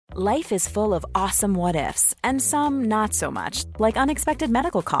Life is full of awesome what-ifs, and some not so much, like unexpected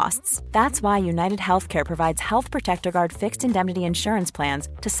medical costs. That's why United Healthcare provides Health Protector Guard fixed indemnity insurance plans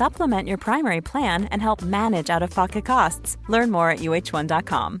to supplement your primary plan and help manage out-of-pocket costs. Learn more at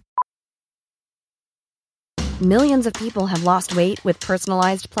uh1.com. Millions of people have lost weight with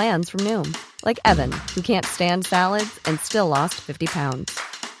personalized plans from Noom. Like Evan, who can't stand salads and still lost 50 pounds.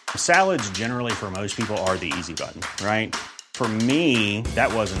 Salads generally for most people are the easy button, right? For me,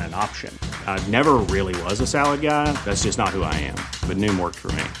 that wasn't an option. I never really was a salad guy. That's just not who I am. But Noom worked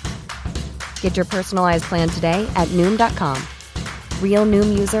for me. Get your personalized plan today at Noom.com. Real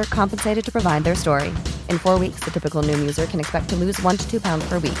Noom user compensated to provide their story. In 4 weeks, the typical Noom user can expect to lose 1 to 2 pounds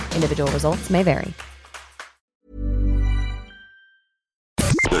per week. Individual results may vary.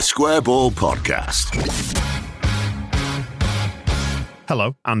 The Square Ball Podcast.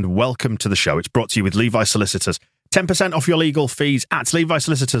 Hello and welcome to the show. It's brought to you with Levi Solicitors. 10% off your legal fees at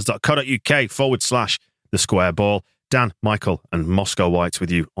levisolicitors.co.uk/the Square Ball. Dan, Michael and Moscow White with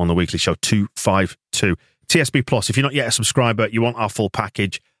you on the weekly show 252. TSB Plus, if you're not yet a subscriber, you want our full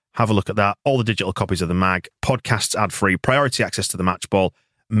package, have a look at that. All the digital copies of the mag, podcasts ad-free, priority access to the match ball,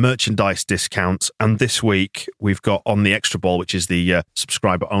 merchandise discounts. And this week we've got on the Extra Ball, which is the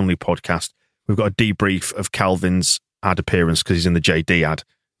subscriber-only podcast, we've got a debrief of Calvin's ad appearance because he's in the JD ad,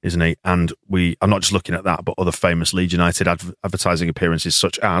 isn't he? And I'm not just looking at that, but other famous Leeds United advertising appearances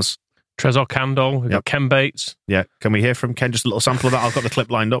such as Trezor Candle, we've got Ken Bates. Yeah, can we hear from Ken just a little sample of that? I've got the clip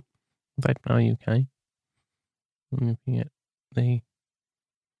lined up. Are you okay? I'm looking at the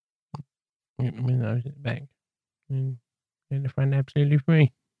back. And the front absolutely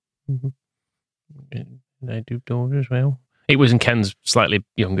free. They do doors as well. It was in Ken's slightly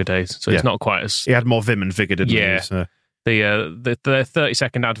younger days, so it's not quite as... He had more vim and vigour, didn't he? The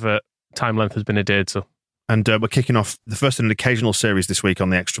 30-second advert time length has been adhered to. And we're kicking off the first in an occasional series this week on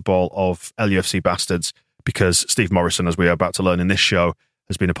the Extra Ball of LUFC Bastards because Steve Morrison, as we are about to learn in this show,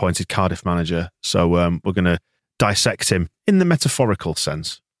 has been appointed Cardiff manager. So we're going to dissect him in the metaphorical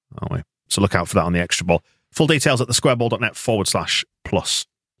sense, aren't we? So look out for that on the Extra Ball. Full details at thesquareball.net/plus.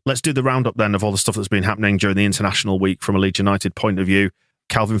 Let's do the roundup then of all the stuff that's been happening during the international week from a Leeds United point of view.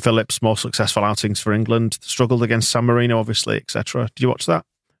 Calvin Phillips, more successful outings for England, struggled against San Marino, obviously, etc. Did you watch that?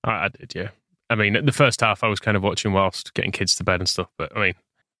 I did, yeah. I mean, the first half I was kind of watching whilst getting kids to bed and stuff, but I mean,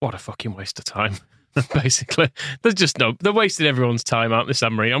 what a fucking waste of time, basically. They're wasting everyone's time, aren't they,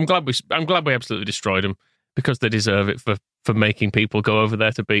 San Marino? I'm glad we absolutely destroyed them because they deserve it for making people go over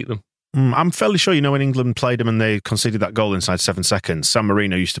there to beat them. I'm fairly sure, when England played them and they conceded that goal inside 7 seconds, San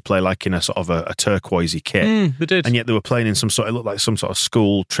Marino used to play like in a sort of a turquoisey kit. They did. And yet they were playing in it looked like some sort of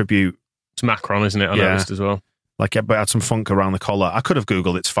school tribute. It's Macron, isn't it? I noticed as well. But it had some funk around the collar. I could have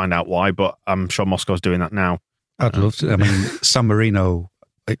Googled it to find out why, but I'm sure Moscow's doing that now. I'd love to. I mean, San Marino,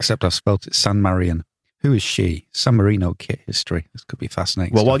 except I've spelt it San Marion. Who is she? San Marino kit history. This could be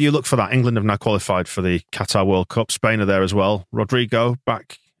fascinating. Well, while you look for that, England have now qualified for the Qatar World Cup. Spain are there as well. Rodrigo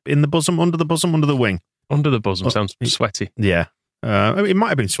back in the bosom, under the wing. Under the bosom sounds sweaty. Yeah. It might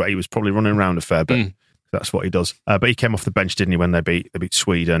have been sweaty. He was probably running around a fair bit. That's what he does. But he came off the bench, didn't he, when they beat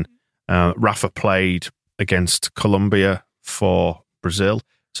Sweden. Rafa played against Colombia for Brazil.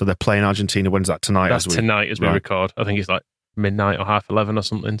 So they're playing Argentina. When's that? Tonight? That's tonight as we record. I think it's like midnight or 11:30 or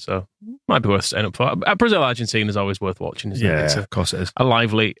something. So might be worth staying up for. Brazil-Argentina is always worth watching, isn't it? Of course it is. A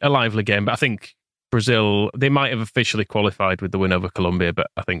lively game. But I think Brazil, they might have officially qualified with the win over Colombia, but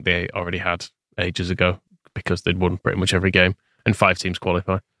I think they already had ages ago because they'd won pretty much every game and 5 teams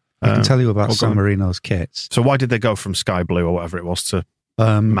qualify. I can tell you about San Marino's kits. So why did they go from sky blue or whatever it was to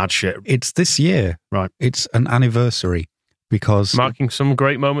mad shit? It's this year. Right. It's an anniversary because... Marking some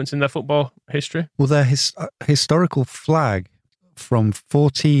great moments in their football history. Well, their historical flag from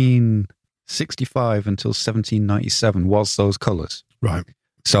 1465 until 1797 was those colours. Right.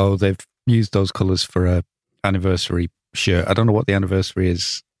 So they've used those colours for a anniversary shirt. I don't know what the anniversary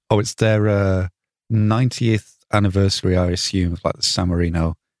is. Oh, it's their 90th anniversary, I assume, of like the San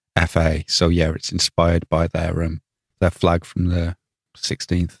Marino FA. So yeah, it's inspired by their flag from the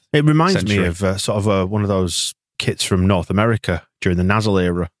 16th. It reminds century. me of one of those kits from North America during the Nazil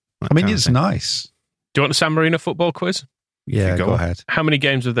era. I mean, it's nice. Do you want a San Marino football quiz? Yeah, go ahead. How many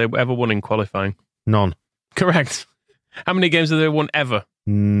games have they ever won in qualifying? None. Correct. How many games have they won ever?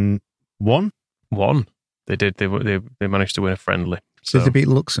 One. They did. They managed to win a friendly. So Did they beat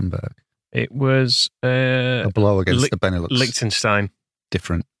Luxembourg? It was a blow against the Benelux. Liechtenstein.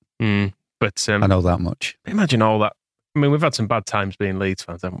 Different. But I know that much. Imagine all that. I mean, we've had some bad times being Leeds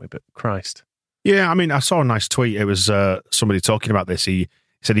fans, haven't we? But Christ. Yeah, I mean, I saw a nice tweet. It was somebody talking about this. He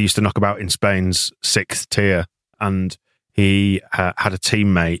said he used to knock about in Spain's 6th tier, and he had a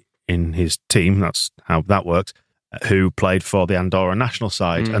teammate in his team, that's how that works, who played for the Andorra national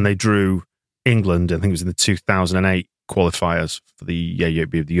side, and they drew England, I think it was in the 2008 qualifiers for the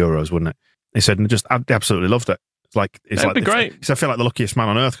Euros, wouldn't it? He said, and I absolutely loved it. It'd be great. I feel like the luckiest man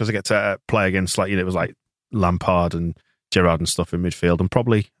on earth because I get to play against, it was like Lampard and Gerrard and stuff in midfield, and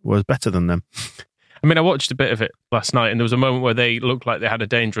probably was better than them. I mean, I watched a bit of it last night, and there was a moment where they looked like they had a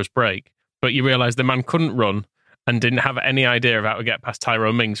dangerous break, but you realise the man couldn't run and didn't have any idea of how to get past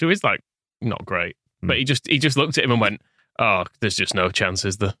Tyrone Mings, who is not great. But he just looked at him and went, "Oh, there's just no chance,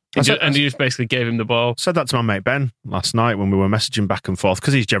 is there?" He just basically gave him the ball. Said that to my mate Ben last night when we were messaging back and forth,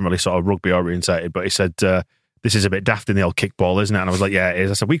 because he's generally sort of rugby orientated, but he said, this is a bit daft in the old kickball, isn't it? And I was like, yeah, it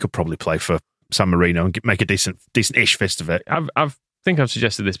is. I said, we could probably play for San Marino and make a decent-ish fist of it. I think I've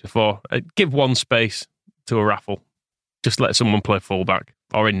suggested this before. Give one space to a raffle. Just let someone play fullback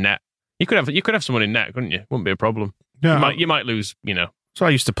or in net. You could have someone in net, couldn't you? Wouldn't be a problem. Yeah, you might lose, So I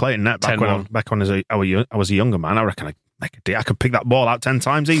used to play in net back when I was a younger man. I reckon I could pick that ball out 10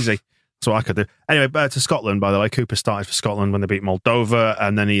 times easy. That's what I could do. Anyway, back to Scotland, by the way. Cooper started for Scotland when they beat Moldova,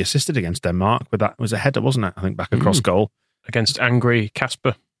 and then he assisted against Denmark with that. It was a header, wasn't it? I think back across goal. Against angry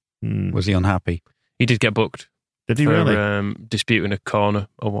Casper. Was he unhappy? He did get booked. Did he really? Disputing a corner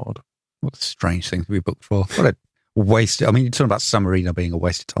award. What a strange thing to be booked for. What a waste. I mean, you're talking about San Marino being a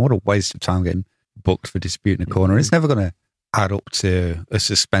waste of time. What a waste of time getting booked for disputing a corner. It's never going to add up to a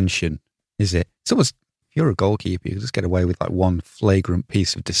suspension, is it? It's almost, if you're a goalkeeper, you just get away with one flagrant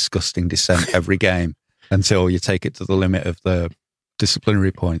piece of disgusting dissent every game until you take it to the limit of the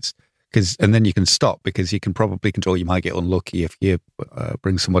disciplinary points. And then you can stop, because you can probably control. You might get unlucky if you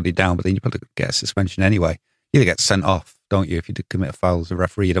bring somebody down, but then you probably get a suspension anyway. You either get sent off, don't you, if you did commit a foul as a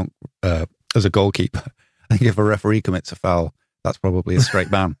referee. You don't, as a goalkeeper. I think if a referee commits a foul, that's probably a straight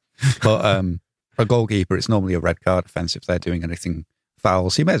ban. But for a goalkeeper, it's normally a red card offence if they're doing anything foul.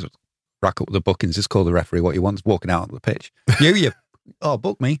 So you may as well rack up the bookings, just call the referee what he wants, walking out on the pitch.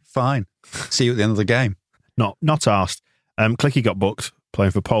 Book me, fine. See you at the end of the game. Not asked. Clicky got booked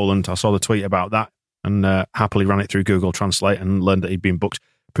playing for Poland. I saw the tweet about that and happily ran it through Google Translate and learned that he'd been booked,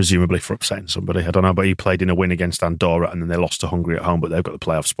 presumably for upsetting somebody. I don't know, but he played in a win against Andorra, and then they lost to Hungary at home, but they've got the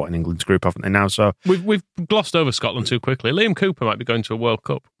playoff spot in England's group, haven't they now? So we've glossed over Scotland too quickly. Liam Cooper might be going to a World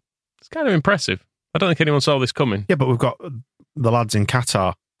Cup. It's kind of impressive. I don't think anyone saw this coming. Yeah, but we've got the lads in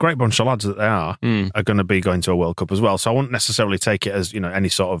Qatar, great bunch of lads that they are going to be going to a World Cup as well. So I wouldn't necessarily take it as any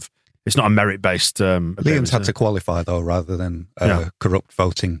sort of, it's not a merit-based Liam's had to qualify, though, rather than a corrupt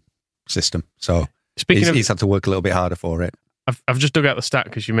voting system. So he's had to work a little bit harder for it. I've just dug out the stat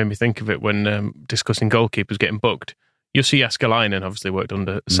because you made me think of it when discussing goalkeepers getting booked. Jussi Jääskeläinen obviously worked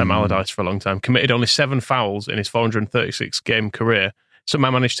under Sam Allardyce for a long time, committed only 7 fouls in his 436-game career.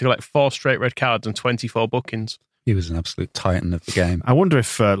 Somehow managed to collect 4 straight red cards and 24 bookings. He was an absolute titan of the game. I wonder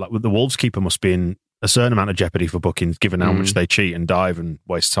if with the Wolves keeper must be in a certain amount of jeopardy for bookings, given how much they cheat and dive and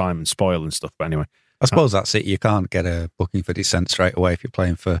waste time and spoil and stuff. But anyway, I suppose that's it. You can't get a booking for dissent straight away if you're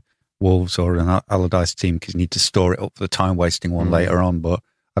playing for Wolves or an Allardyce team, because you need to store it up for the time-wasting one later on. But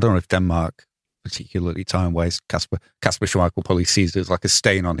I don't know if Denmark particularly time-waste. Kasper Schmeichel probably sees it as like a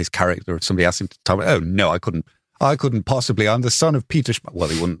stain on his character if somebody asks him to tell me, oh, no, I couldn't possibly. I'm the son of Peter Schmeichel. Well,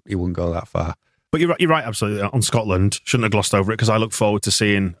 he wouldn't go that far. But you're right, absolutely. On Scotland, shouldn't have glossed over it, because I look forward to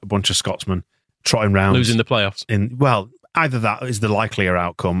seeing a bunch of Scotsmen trotting round. Losing the playoffs. Either that is the likelier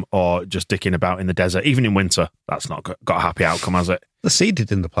outcome or just dicking about in the desert. Even in winter, that's not got a happy outcome, has it? They're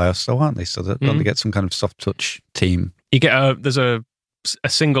seeded in the playoffs, though, aren't they? So they're going to get some kind of soft-touch team. You get there's a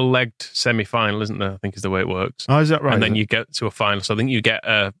single-legged semi-final, isn't there? I think is the way it works. Oh, is that right? And then you get to a final. So I think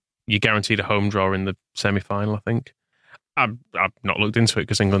you're guaranteed a home draw in the semi-final, I think. I've not looked into it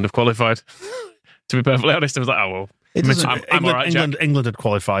because England have qualified. To be perfectly honest, I was like, oh, well. I'm all right, England had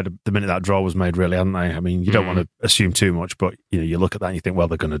qualified the minute that draw was made, really, hadn't they? I mean, you don't want to assume too much, but you look at that and you think, well,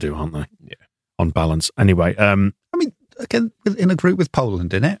 they're going to do, aren't they? Yeah. On balance. Anyway. I mean, again, in a group with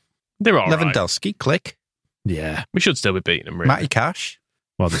Poland, in it? They're all Lewandowski, right. Click. Yeah. We should still be beating them, really. Matty Cash.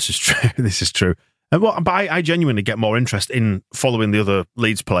 Well, this is true. This is true. But I genuinely get more interest in following the other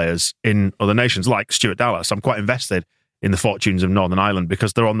Leeds players in other nations, like Stuart Dallas. I'm quite invested in the fortunes of Northern Ireland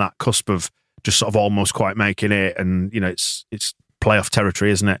because they're on that cusp of just sort of almost quite making it, and it's playoff territory,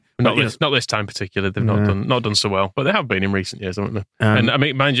 isn't it? Not this time particularly. They've not done so well, but they have been in recent years, haven't they? And I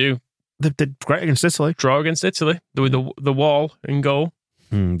mean, mind you, they did great against Italy. Draw against Italy with the wall in goal.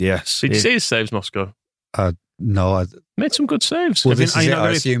 Yes. Did you see his saves, Moscow? No, I made some good saves. Well,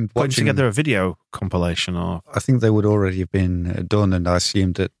 I assumed putting together a video compilation, or I think they would already have been done, and I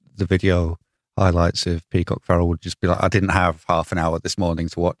assumed that the video highlights of Peacock Farrell would just be like, I didn't have half an hour this morning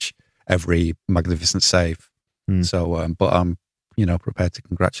to watch every magnificent save. So, but I'm, prepared to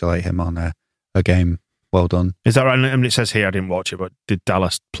congratulate him on a game well done. Is that right? I mean, it says here, I didn't watch it, but did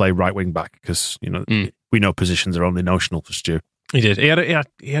Dallas play right wing back? Because, we know positions are only notional for Stu. He did. He had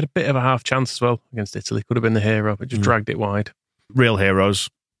a bit of a half chance as well against Italy. Could have been the hero, but just dragged it wide. Real heroes,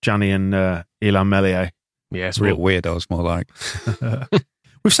 Gianni and Ilan Meslier. Yes, real weirdos, more like.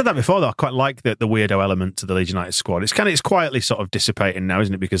 We've said that before, though. I quite like the weirdo element to the Leeds United squad. It's quietly sort of dissipating now,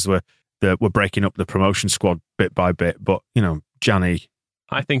 isn't it? Because we're breaking up the promotion squad bit by bit. But Gianni,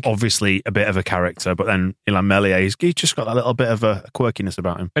 I think, obviously a bit of a character, but then Ilan Meslier, he's just got a little bit of a quirkiness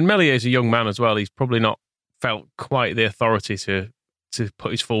about him. And Meslier is a young man as well. He's probably not felt quite the authority to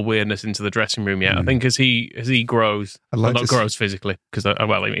put his full weirdness into the dressing room yet. I think as he grows, grows physically, because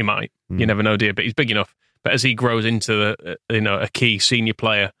he might. You never know, dear. But he's big enough. But as he grows into a key senior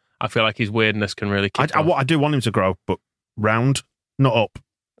player, I feel like his weirdness can really kick off. I do want him to grow, but round, not up.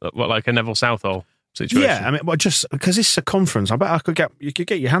 What, like a Neville Southall situation? Yeah, I mean, just because his circumference, I bet you could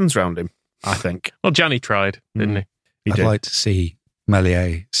get your hands around him, I think. Well, Gianni tried, didn't he? I'd like to see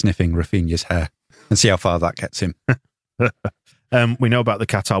Meslier sniffing Rafinha's hair and see how far that gets him. We know about the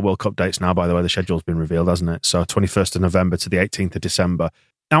Qatar World Cup dates now, by the way. The schedule's been revealed, hasn't it? So 21st of November to the 18th of December.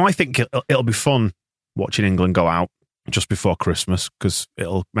 Now, I think it'll be fun watching England go out just before Christmas, because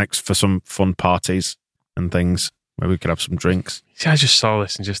it'll make for some fun parties and things where we could have some drinks. See, I just saw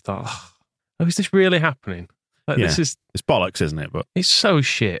this and just thought, is this really happening? It's bollocks, isn't it? But it's so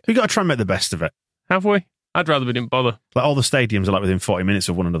shit. We've got to try and make the best of it. Have we? I'd rather we didn't bother. Like, all the stadiums are like within 40 minutes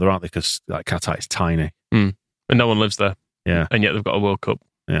of one another, aren't they? Because Qatar is tiny. And no one lives there. Yeah. And yet they've got a World Cup.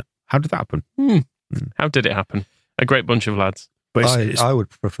 Yeah. How did that happen? How did it happen? A great bunch of lads. But I would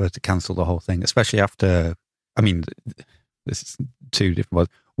prefer to cancel the whole thing, especially after, this is two different ones.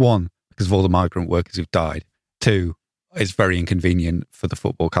 One, because of all the migrant workers who've died. Two, it's very inconvenient for the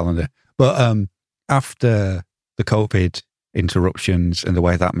football calendar. But after the COVID interruptions and the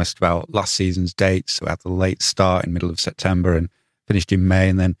way that messed about last season's dates, so we had the late start in middle of September and finished in May,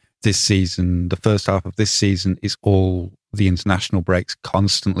 and then this season, the first half of this season is all the international breaks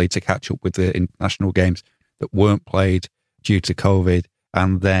constantly to catch up with the international games that weren't played due to COVID.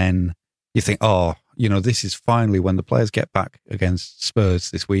 And then you think, this is finally when the players get back against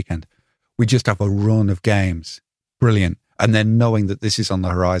Spurs this weekend. We just have a run of games. Brilliant. And then knowing that this is on the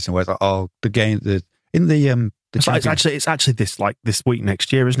horizon, where it's like, the game, it's actually this week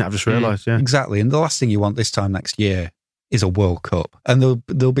next year, isn't it? I've just realised, yeah. Exactly. And the last thing you want this time next year is a World Cup. And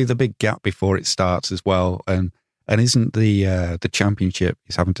there'll be the big gap before it starts as well. And isn't the championship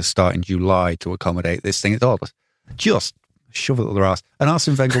is having to start in July to accommodate this thing? It's all just shove it up their ass. And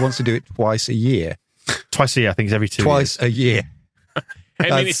Arsene Wenger wants to do it twice a year. Twice a year, I think it's every 2 years. Twice a year.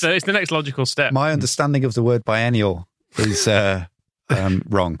 It's the next logical step. My understanding of the word biennial is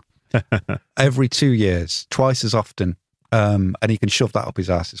wrong. Every 2 years, twice as often. And he can shove that up his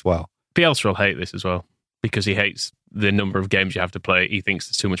ass as well. Bielsa will hate this as well, because he hates the number of games you have to play. He thinks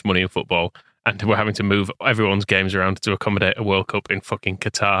there's too much money in football, and we're having to move everyone's games around to accommodate a World Cup in fucking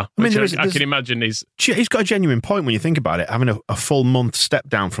Qatar. I can imagine he's got a genuine point when you think about it, having a full month step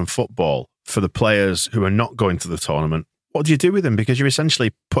down from football for the players who are not going to the tournament. What do you do with them? Because you're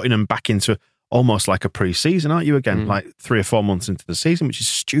essentially putting them back into almost like a pre-season, aren't you, again? Like 3 or 4 months into the season, which is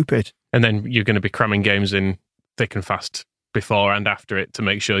stupid. And then you're going to be cramming games in thick and fast before and after it to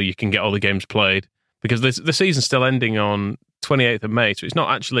make sure you can get all the games played. Because the season's still ending on 28th of May, so it's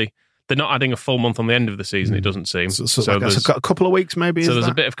not actually... They're not adding a full month on the end of the season, it doesn't seem. So there's a couple of weeks, maybe? So there's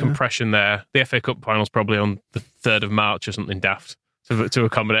a bit of compression there. The FA Cup final's probably on the 3rd of March or something daft to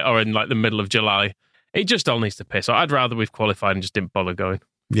accommodate, or in like the middle of July. It just all needs to piss. I'd rather we've qualified and just didn't bother going.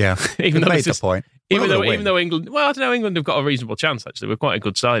 Yeah, even though made the point. Even though England... Well, I don't know, England have got a reasonable chance, actually. We're quite a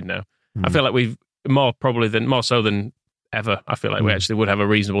good side now. I feel like we've more so than ever. I feel like we actually would have a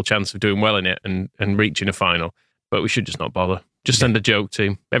reasonable chance of doing well in it and reaching a final. But we should just not bother. Just send a joke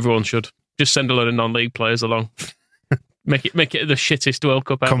team. Everyone should. Just send a load of non-league players along. Make it the shittest World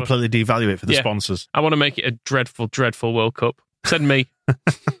Cup ever. Completely devalue it for the sponsors. I want to make it a dreadful, dreadful World Cup. Send me.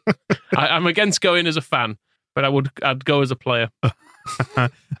 I'm against going as a fan, but I'd go as a player. I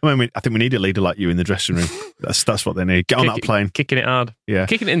think we need a leader like you in the dressing room. That's what they need. Get on that plane. Kicking it hard. Yeah.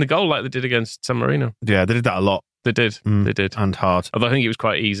 Kicking it in the goal like they did against San Marino. Yeah, they did that a lot. They did. They did. And hard. Although I think it was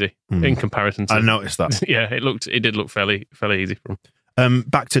quite easy in comparison to... I noticed that. Yeah, it did look fairly easy for them.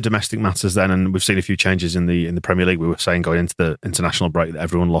 Back to domestic matters then, and we've seen a few changes in the Premier League. We were saying going into the international break that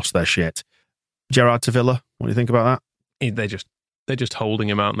everyone lost their shit. Gerrard to Villa, what do you think about that? They're just holding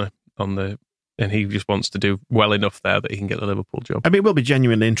him out on the, and he just wants to do well enough there that he can get the Liverpool job. I mean, it will be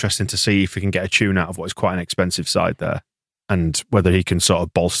genuinely interesting to see if we can get a tune out of what is quite an expensive side there. and whether he can sort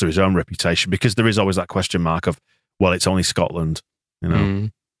of bolster his own reputation, because there is always that question mark of, well, it's only Scotland, you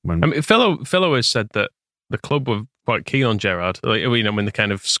know. Philo has said that the club were quite keen on Gerrard. Like, you know, when they're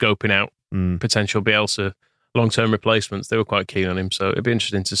kind of scoping out potential Bielsa long-term replacements, they were quite keen on him. So it'd be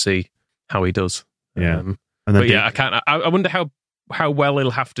interesting to see how he does. Yeah, I wonder how well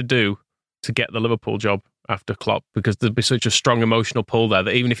he'll have to do to get the Liverpool job after Klopp, because there'll be such a strong emotional pull there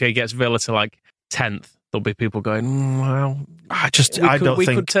that even if he gets Villa to like 10th, there'll be people going, well, we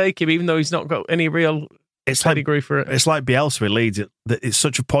could take him, even though he's not got any real pedigree for it. It's like Bielsa with Leeds. It's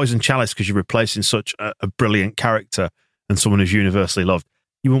such a poison chalice because you're replacing such a brilliant character and someone who's universally loved.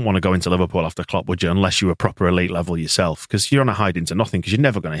 You wouldn't want to go into Liverpool after Klopp, would you, unless you were proper elite level yourself, because you're on a hide into nothing, because you're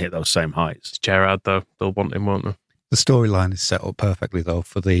never going to hit those same heights. It's Gerrard, though. They'll want him, won't they? The storyline is set up perfectly, though,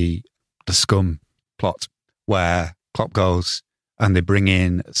 for the scum plot, where Klopp goes and they bring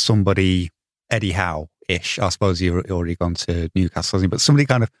in somebody, Eddie Howe-ish. I suppose he's already gone to Newcastle, hasn't he? But somebody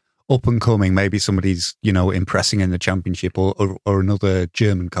kind of up and coming, maybe somebody's, you know, impressing in the Championship, or another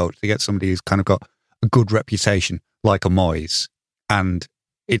German coach. They get somebody who's kind of got a good reputation, like a Moyes, and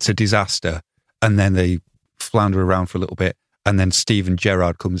it's a disaster. And then they flounder around for a little bit, and then Steven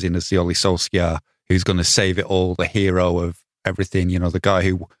Gerrard comes in as the Ole Solskjaer, who's going to save it all, the hero of everything, you know, the guy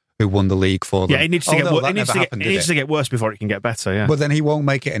who won the league for them. Yeah, it needs to get worse before it can get better, yeah. But then he won't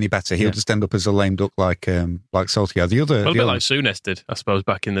make it any better. He'll just end up as a lame duck like Solskjaer. A bit like Souness did, I suppose,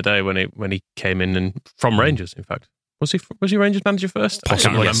 back in the day when he came in and from Rangers, in fact. Was he Rangers manager first?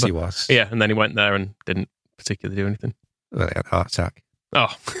 Possibly, yes, he was. Yeah, and then he went there and didn't particularly do anything. Well, he had a heart attack.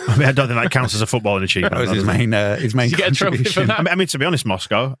 Oh, I mean, I don't think that counts as a footballing achievement. That was his main Did you get a trophy for that? I mean, to be honest,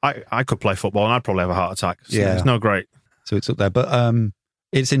 Moscow, I could play football and I'd probably have a heart attack. So yeah, it's no great. So it's up there, but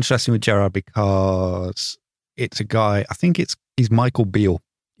it's interesting with Gerrard because it's a guy. I think he's Michael Beale,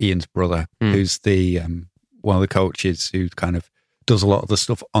 Ian's brother, who's the one of the coaches who kind of does a lot of the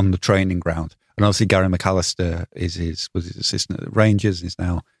stuff on the training ground. And obviously, Gary McAllister was his assistant at Rangers. Is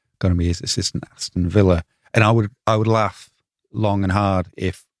now going to be his assistant at Aston Villa. And I would laugh long and hard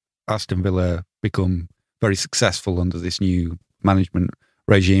if Aston Villa become very successful under this new management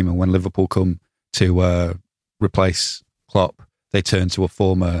regime, and when Liverpool come to replace Klopp, they turn to a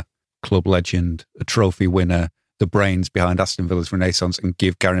former club legend, a trophy winner, the brains behind Aston Villa's renaissance, and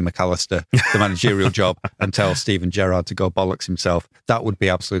give Gary McAllister the managerial job and tell Steven Gerrard to go bollocks himself. That would be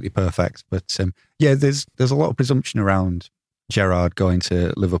absolutely perfect. But there's a lot of presumption around Gerrard going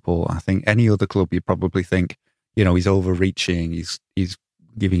to Liverpool. I think any other club you'd probably think, you know, he's overreaching, he's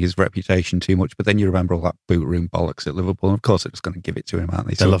giving his reputation too much. But then you remember all that boot room bollocks at Liverpool, and of course they're just going to give it to him, aren't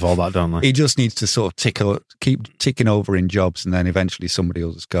they? They love all that, don't they? He just needs to sort of keep ticking over in jobs, and then eventually somebody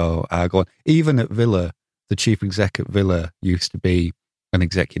will just go on. Even at Villa, the chief exec at Villa used to be an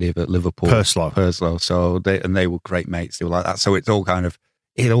executive at Liverpool. Purslow. So they were great mates. They were like that. So it's all kind of,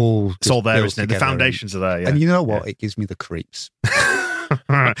 it's all there, isn't it? The foundations are there, yeah. And you know what? Yeah. It gives me the creeps.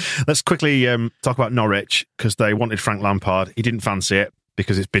 Let's quickly talk about Norwich, because they wanted Frank Lampard. He didn't fancy it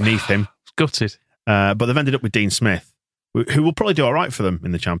because it's beneath him. It's gutted. But they've ended up with Dean Smith, who will probably do all right for them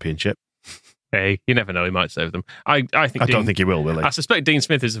in the Championship. Hey, you never know. He might save them. I don't think he will he? I suspect Dean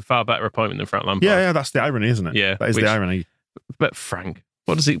Smith is a far better appointment than Frank Lampard. Yeah, that's the irony, isn't it? Yeah, that is the irony. But Frank,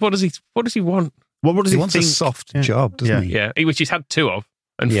 what does he want? What does he wants think? A soft job, doesn't he? Yeah, which he's had two of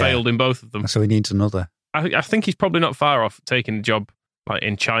and failed in both of them. So he needs another. I think he's probably not far off taking a job like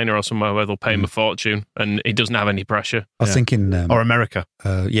in China or somewhere where they'll pay him a fortune and he doesn't have any pressure. I was thinking... or America.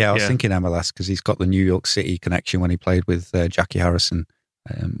 I was thinking MLS, because he's got the New York City connection when he played with Jackie Harrison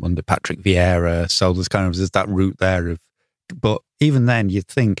under Patrick Vieira. So there's that route there. But even then, you'd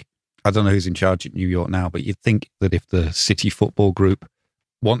think, I don't know who's in charge at New York now, but you'd think that if the City Football Group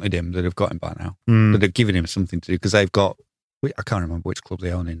wanted him, they'd have got him by now. That they've given him something to do, because they've got... I can't remember which club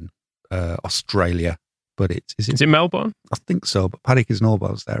they own in Australia. But is it Melbourne? I think so, but Paddy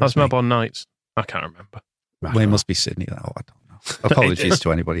Kisnorbo's there. That's Melbourne Knights. I can't remember. Well, it must be Sydney. I don't know. Apologies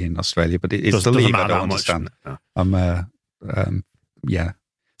to anybody in Australia, but it's the league I don't understand. No. Yeah.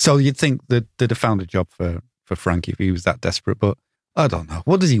 So you'd think that they'd have found a job for Frank if he was that desperate, but I don't know.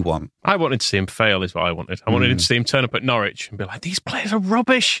 What does he want? I wanted to see him fail is what I wanted. I wanted to see him turn up at Norwich and be like, these players are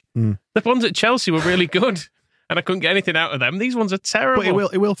rubbish. The ones at Chelsea were really good and I couldn't get anything out of them. These ones are terrible.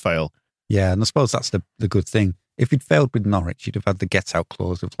 But it will fail. Yeah, and I suppose that's the good thing. If he'd failed with Norwich, you'd have had the get out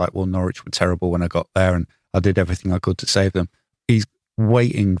clause of like, well, Norwich were terrible when I got there and I did everything I could to save them. He's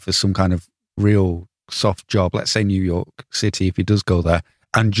waiting for some kind of real soft job, let's say New York City, if he does go there,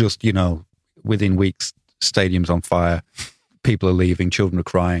 and just, you know, within weeks, stadium's on fire, people are leaving, children are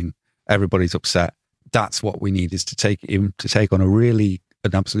crying, everybody's upset. That's what we need, is to take him to take on an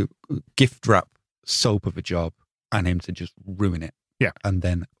absolute gift wrap soap of a job and him to just ruin it. Yeah. And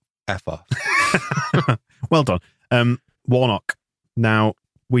then F off. Well done. Warnock. Now,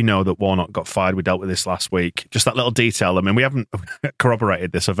 we know that Warnock got fired. We dealt with this last week. Just that little detail. I mean, we haven't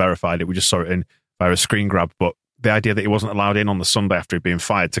corroborated this or verified it. We just saw it in via a screen grab. But the idea that he wasn't allowed in on the Sunday after he'd been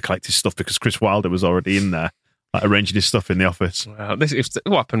fired to collect his stuff because Chris Wilder was already in there, like, arranging his stuff in the office. Well, this is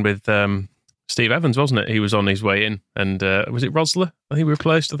what happened with Steve Evans, wasn't it? He was on his way in. And was it Rosler? I think he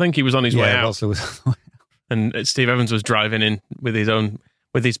replaced. I think he was on his way out. Rosler was. And Steve Evans was driving in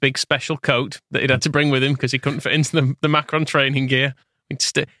with his big special coat that he'd had to bring with him because he couldn't fit into the Macron training gear.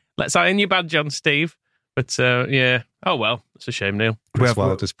 Let's iron your badge on, Steve. But yeah, oh well, it's a shame, Neil. Chris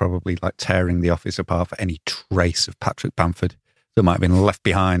Wilder's probably like tearing the office apart for any trace of Patrick Bamford that might have been left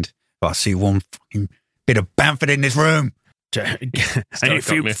behind. But I see one fucking bit of Bamford in this room.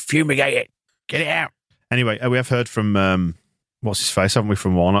 Fumigate it. Get it out. Anyway, we have heard from what's his face, haven't we?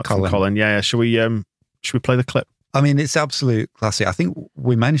 From Warnock, Colin. From Colin. Yeah. Should we play the clip? I mean, it's absolute classic. I think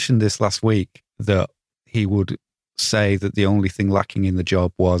we mentioned this last week that he would say that the only thing lacking in the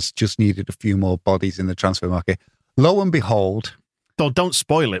job was just needed a few more bodies in the transfer market. Lo and behold. Don't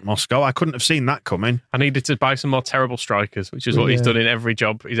spoil it, Moscow. I couldn't have seen that coming. I needed to buy some more terrible strikers, which is what he's done in every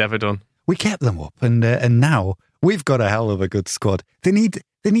job he's ever done. We kept them up, and now we've got a hell of a good squad. They need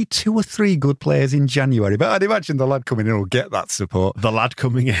 2 or 3 good players in January, but I'd imagine the lad coming in will get that support. The lad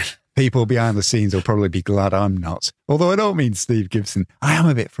coming in. People behind the scenes will probably be glad I'm not. Although I don't mean Steve Gibson. I am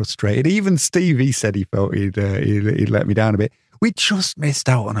a bit frustrated. Even Steve, he said he felt he'd let me down a bit. We just missed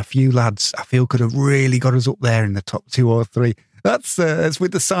out on a few lads I feel could have really got us up there in the top 2 or 3. That's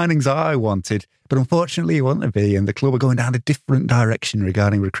with the signings I wanted. But unfortunately, it wasn't to be. And the club are going down a different direction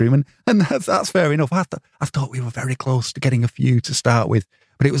regarding recruitment. And that's fair enough. I thought we were very close to getting a few to start with.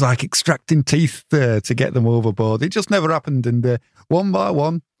 But it was like extracting teeth to get them overboard. It just never happened. And one by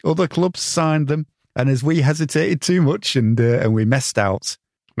one, other clubs signed them. And as we hesitated too much and we missed out.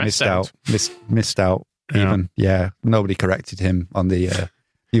 Even, nobody corrected him on the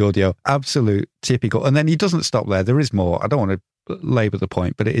audio. Absolute typical. And then he doesn't stop there. There is more. I don't want to labour the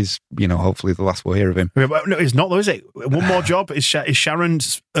point, but it is, hopefully the last we'll hear of him. No, it's not though, is it? One more job. Is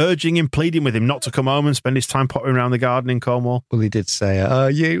Sharon's urging him, pleading with him not to come home and spend his time pottering around the garden in Cornwall? Well, he did say,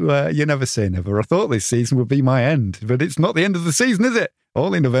 you never say never. I thought this season would be my end, but it's not the end of the season, is it?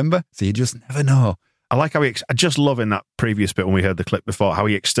 All in November, so you just never know. I like how I just love in that previous bit when we heard the clip before, how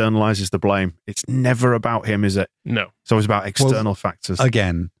he externalises the blame. It's never about him, is it? No. It's always about external factors.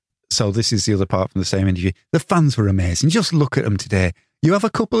 Again, so this is the other part from the same interview. The fans were amazing. Just look at them today. You have a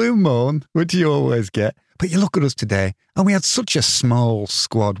couple who moan, which you always get, but you look at us today, and we had such a small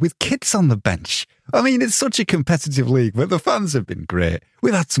squad with kids on the bench. I mean, it's such a competitive league, but the fans have been great.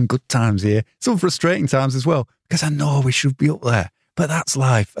 We've had some good times here, some frustrating times as well, because I know we should be up there. But that's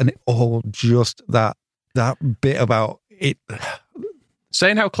life, and it all just that bit about it.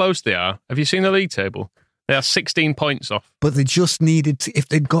 Saying how close they are, have you seen the league table? They are 16 points off. But they just needed to, if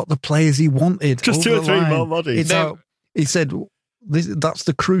they'd got the players he wanted. Just 2 or 3 more bodies. He said that's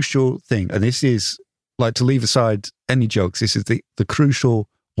the crucial thing, and this is, like, to leave aside any jokes, this is the crucial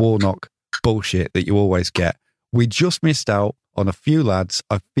Warnock bullshit that you always get. We just missed out on a few lads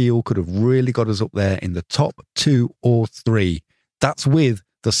I feel could have really got us up there in the top 2 or 3. That's with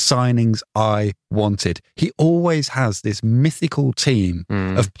the signings I wanted. He always has this mythical team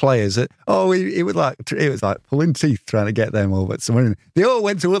of players that, it was like pulling teeth trying to get them over somewhere. They all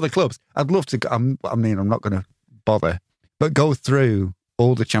went to other clubs. I'd love to, I'm not going to bother, but go through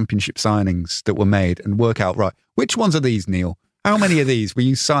all the championship signings that were made and work out, right, which ones are these, Neil? How many of these were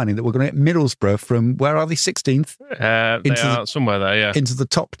you signing that were going to get Middlesbrough from, where are they, 16th? They are somewhere there, yeah. Into the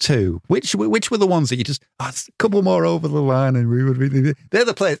top 2. Which were the ones that you just, a couple more over the line and we would be, they're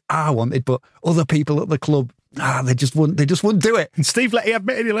the players I wanted, but other people at the club, they just wouldn't do it. And Steve, he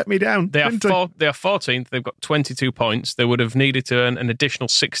admitted he let me down. They are 14th. They've got 22 points. They would have needed to earn an additional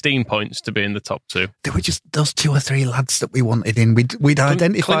 16 points to be in the top 2. They were just those 2 or 3 lads that we wanted in. We'd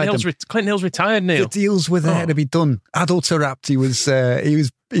identified them. Clint Hill's retired, Neil. The deals were there to be done. Adel Tarapt, he was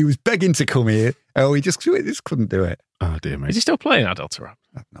begging to come here. He just couldn't do it. Oh dear me. Is he still playing Adel Tarapt?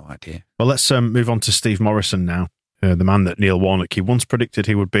 I have no idea. Well, let's move on to Steve Morrison now, the man that Neil Warnock, he once predicted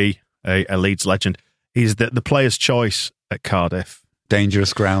he would be a Leeds legend. He's the player's choice at Cardiff.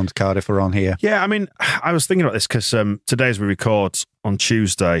 Dangerous ground, Cardiff are on here. Yeah, I mean, I was thinking about this because today, as we record on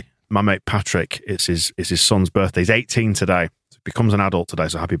Tuesday, my mate Patrick, it's his son's birthday. He's 18 today. So he becomes an adult today,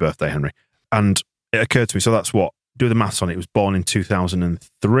 so happy birthday, Henry. And it occurred to me, so that's what, do the maths on it, he was born in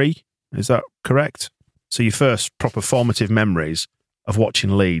 2003. Is that correct? So your first proper formative memories of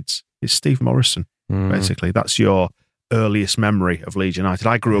watching Leeds is Steve Morrison, basically. That's your earliest memory of Leeds United.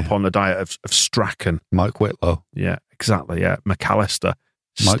 I grew up on the diet of Strachan. Mike Whitlow. Yeah, exactly. Yeah, McAllister.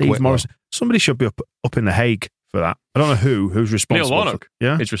 Mike Steve Whitlow. Morrison. Somebody should be up in The Hague for that. I don't know who's responsible. Neil Warnock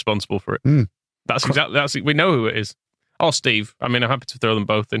Yeah, is responsible for it. Mm. We know who it is. Or Steve. I mean, I'm happy to throw them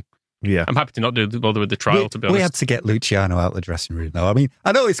both in. Yeah. I'm happy to not bother with the trial, to be honest. We had to get Luciano out of the dressing room, though. I mean,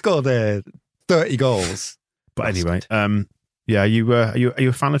 I know he scored 30 goals. But anyway, yeah, are you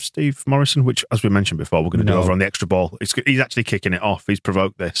a fan of Steve Morrison? Which, as we mentioned before, we're going to do over on the extra ball. He's actually kicking it off. He's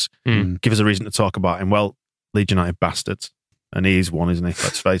provoked this. Give us a reason to talk about him. Well, Leeds United bastards, and he's one, isn't he?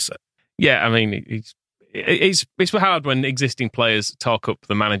 Let's face it. Yeah, I mean, it's hard when existing players talk up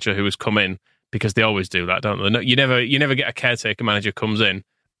the manager who has come in, because they always do that, don't they? You never get a caretaker manager comes in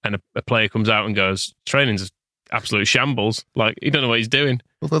and a player comes out and goes, training's absolute shambles. Like, he don't know what he's doing.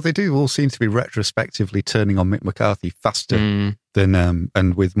 Although they do all seem to be retrospectively turning on Mick McCarthy faster than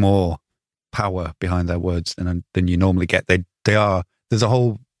and with more power behind their words than you normally get. There's a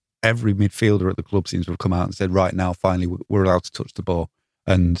whole, every midfielder at the club seems to have come out and said, right now, finally, we're allowed to touch the ball.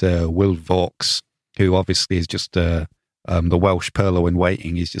 And Will Vaux, who obviously is just the Welsh Perlo in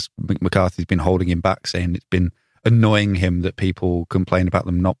waiting, Mick McCarthy's been holding him back, saying it's been annoying him that people complain about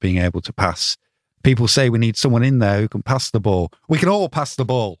them not being able to pass. People say we need someone in there who can pass the ball. We can all pass the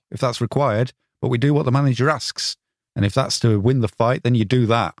ball if that's required, but we do what the manager asks. And if that's to win the fight, then you do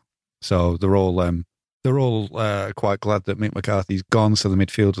that. So they're all quite glad that Mick McCarthy's gone, so the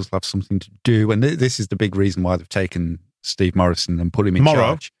midfielders will have something to do. And this is the big reason why they've taken Steve Morrison and put him in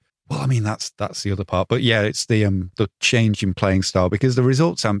charge. Well, I mean, that's the other part. But yeah, it's the change in playing style, because the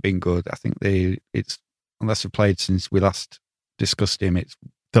results haven't been good. I think unless they've played since we last discussed him, it's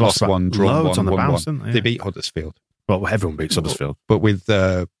they lost one, drawn loads one, on the won bounce, one. didn't they? They beat Huddersfield. Well, everyone beats Huddersfield. But with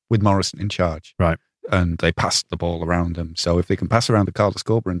Morrison in charge. Right. And they passed the ball around them. So if they can pass around the Carlos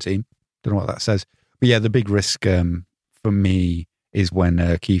Corberan team, don't know what that says. But yeah, the big risk for me is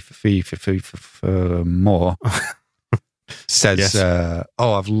when Keith Moore says, yes.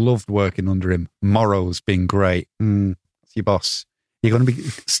 I've loved working under him. Morrow's been great. That's your boss. You're going to be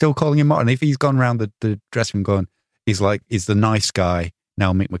still calling him Morrow. And if he's gone around the dressing room going, he's the nice guy.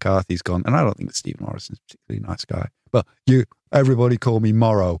 Now Mick McCarthy's gone. And I don't think that Steve Morrison's a particularly nice guy. But everybody call me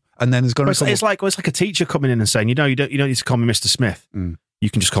Morrow. And then there's going to it's like a teacher coming in and saying, you don't need to call me Mr. Smith. You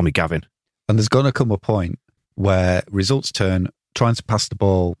can just call me Gavin. And there's going to come a point where results turn, trying to pass the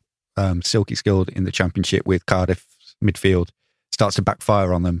ball, silky skilled in the Championship with Cardiff midfield, starts to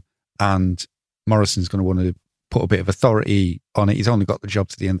backfire on them. And Morrison's going to want to put a bit of authority on it. He's only got the job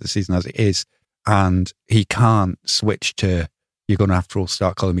to the end of the season as it is. And he can't switch to, you're going to have to all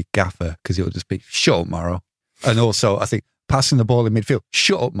start calling me Gaffer, because it'll just be, shut up, Morrow. And also, I think, passing the ball in midfield,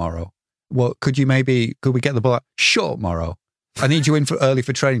 shut up, Morrow. Well, could we get the ball out? Shut up, Morrow. I need you in early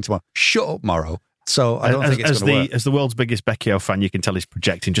for training tomorrow. Shut up, Morrow. So I don't think it's going to work. As the world's biggest Becchio fan, you can tell he's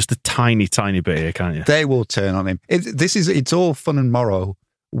projecting just a tiny, tiny bit here, can't you? They will turn on him. It's all fun and Morrow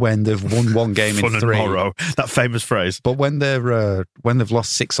when they've won one game in 3. Fun and Morrow, that famous phrase. But when they've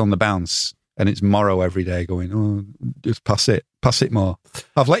lost 6 on the bounce, and it's Morrow every day going, just pass it more.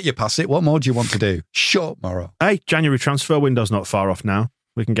 I've let you pass it. What more do you want to do? Shut up, Morrow. Hey, January transfer window's not far off now.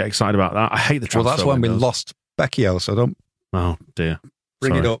 We can get excited about that. I hate the transfer windows. Well, that's when we lost Becchio, so don't. Oh dear,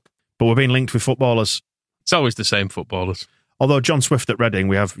 bring it up. But we're being linked with footballers. It's always the same footballers. Although John Swift at Reading,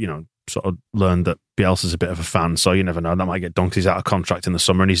 we have sort of learned that Bielsa's a bit of a fan, so you never know. That might get Donkeys out of contract in the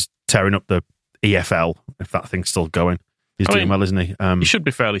summer, and he's tearing up the EFL if that thing's still going. He's doing well, isn't he? He should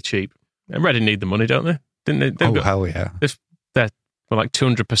be fairly cheap. And Reading need the money, don't they? Didn't they? Hell yeah! They're like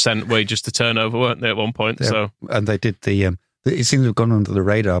 200% wages to turnover, weren't they, at one point? Yeah. So, and they did the. It seems to have gone under the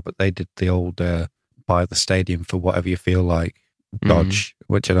radar, but they did the old buy the stadium for whatever you feel like dodge,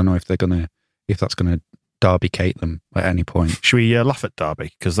 which I don't know if that's gonna Derby-cate them at any point. Should we laugh at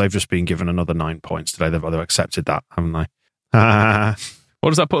Derby because they've just been given another 9 points today? They've accepted that, haven't they? What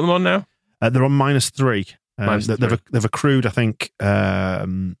does that put them on now? They're on -3. -3. They've accrued, I think, a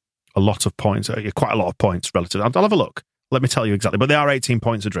lot of points, quite a lot of points relative. I'll have a look. Let me tell you exactly. But they are 18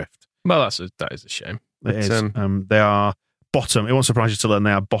 points adrift. Well, that is a shame. It is. They are bottom. It won't surprise you to learn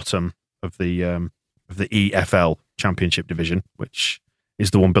they are bottom of the EFL Championship division, which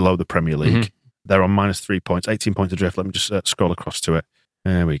is the one below the Premier League. Mm-hmm. They're on -3 points, 18 points adrift. Let me just scroll across to it.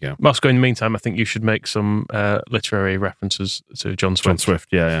 There we go. Moscow, in the meantime, I think you should make some literary references to John Swift. John Swift,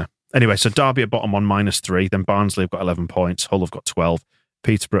 yeah. Anyway, so Derby are bottom on -3. Then Barnsley have got 11 points. Hull have got 12.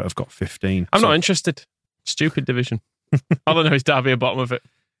 Peterborough have got 15. I'm not interested. Stupid division. All I know is Derby are bottom of it.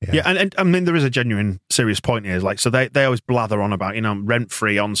 Yeah, and I mean, there is a genuine serious point here. Like, so they always blather on about,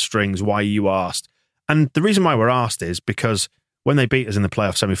 rent-free on strings, why are you asked? And the reason why we're asked is because when they beat us in the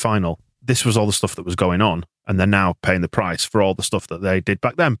playoff semi-final, this was all the stuff that was going on, and they're now paying the price for all the stuff that they did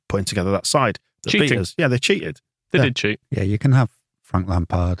back then, putting together that side. That Cheating. beat us. Yeah, they cheated. They did cheat. Yeah, you can have Frank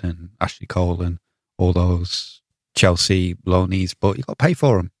Lampard and Ashley Cole and all those Chelsea loanees, but you've got to pay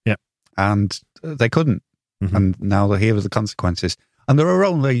for them. Yeah. And they couldn't. Mm-hmm. And now they're here with the consequences. And there are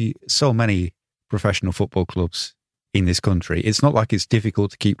only so many professional football clubs in this country. It's not like it's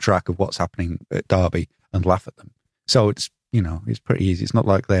difficult to keep track of what's happening at Derby and laugh at them. So it's, it's pretty easy. It's not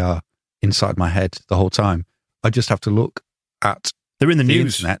like they are inside my head the whole time. I just have to look at They're in the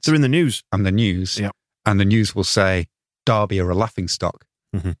news. internet. They're in the news. And the news. Yeah. And the news will say Derby are a laughing stock.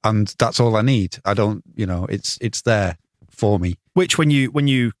 Mm-hmm. And that's all I need. I don't, it's there for me. Which when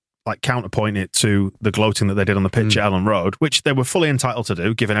you like counterpoint it to the gloating that they did on the pitch at Ellen Road, which they were fully entitled to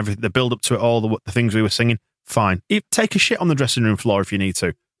do, given everything, the build up to it, all the things we were singing, fine. Take a shit on the dressing room floor if you need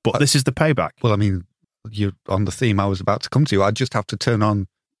to. But this is the payback. Well, I mean, you're on the theme I was about to come to. I just have to turn on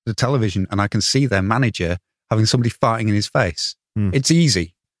the television and I can see their manager having somebody farting in his face. It's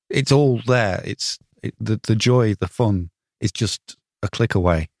easy. It's all there. The joy, the fun is just a click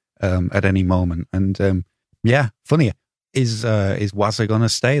away at any moment. And funny. Is Wazza going to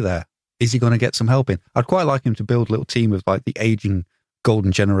stay there? Is he going to get some help in? I'd quite like him to build a little team of like the aging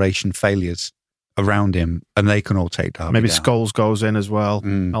golden generation failures around him, and they can all take Derby Maybe down. Scholes goes in as well,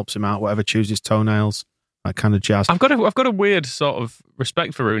 helps him out, whatever, chews his toenails, that kind of jazz. I've got a weird sort of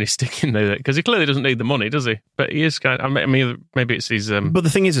respect for Rooney sticking there because he clearly doesn't need the money, does he? But he is kind of, I mean, maybe it's his. But the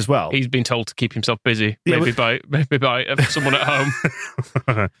thing is, as well, he's been told to keep himself busy, Yeah, maybe by someone at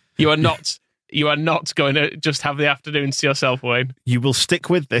home. You are not going to just have the afternoons to yourself, Wayne. You will stick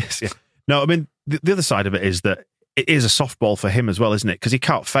with this. Yeah. No, I mean, the other side of it is that it is a softball for him as well, isn't it? Because he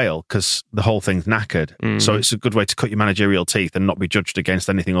can't fail because the whole thing's knackered. So it's a good way to cut your managerial teeth and not be judged against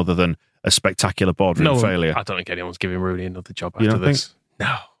anything other than a spectacular boardroom failure. I don't think anyone's giving Rooney another job You after don't this. think?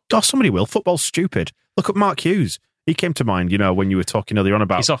 No. Oh, somebody will. Football's stupid. Look at Mark Hughes. He came to mind, when you were talking earlier on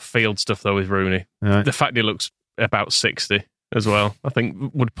about... It's off-field stuff, though, with Rooney. Right. The fact he looks about 60 as well, I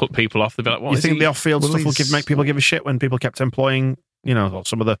think would put people off. They'd be like, what you is think he? the off-field stuff will make people give a shit when people kept employing,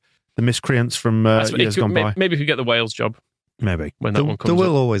 some of the miscreants from years gone by? Maybe if you get the Wales job. Maybe. When that one comes There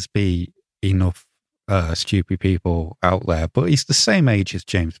will up. always be enough stupid people out there, but he's the same age as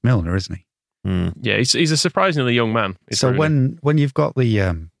James Milner, isn't he? Yeah, he's a surprisingly young man. So Rooney. when you've got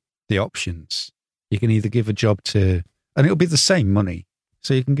the options, you can either give a job to, and it'll be the same money,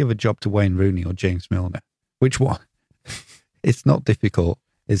 so you can give a job to Wayne Rooney or James Milner. Which one? It's not difficult,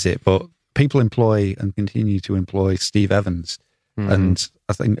 is it? But people employ and continue to employ Steve Evans, and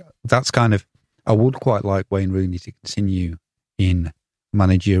I think that's kind of, I would quite like Wayne Rooney to continue in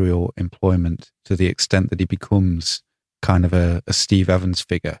managerial employment to the extent that he becomes kind of a Steve Evans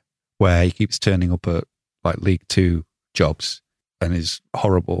figure, where he keeps turning up at like League Two jobs and is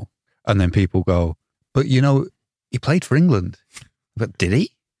horrible. And then people go, but he played for England. But did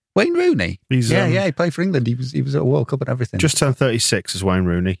he? Wayne Rooney? He played for England. He was at a World Cup and everything. Just turned 36 as Wayne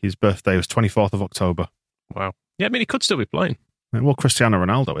Rooney. His birthday was 24th of October. Wow. Yeah, I mean, he could still be playing. Well, Cristiano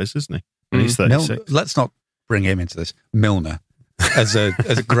Ronaldo is, isn't he? And he's 36. Let's not bring him into this. Milner, as a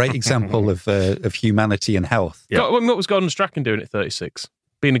great example of humanity and health. Yeah. What was Gordon Strachan doing at 36?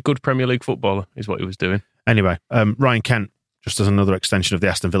 Being a good Premier League footballer is what he was doing. Anyway, Ryan Kent, just as another extension of the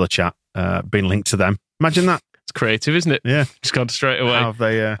Aston Villa chat, being linked to them. Imagine that. It's creative, isn't it? Yeah. Just gone straight away. How have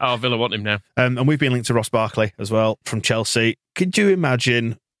they, Villa want him now. and we've been linked to Ross Barkley as well from Chelsea. Could you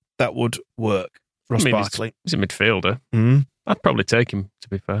imagine that would work? Ross Barkley. He's a midfielder. Mm. I'd probably take him, to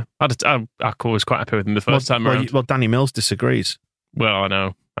be fair. I was quite happy with him the first time around. Well, Danny Mills disagrees. Well, I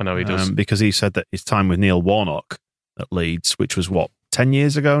know he does. Because he said that his time with Neil Warnock at Leeds, which was 10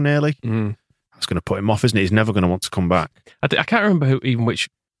 years ago nearly, that's going to put him off, isn't it? He's never going to want to come back. I can't remember which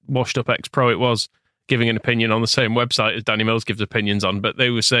washed up ex-pro it was giving an opinion on the same website as Danny Mills gives opinions on, but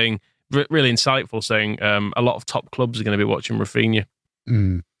they were saying, really insightful, saying a lot of top clubs are going to be watching Rafinha.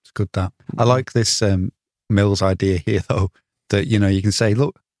 It's good that. I like this Mills idea here, though, that, you can say,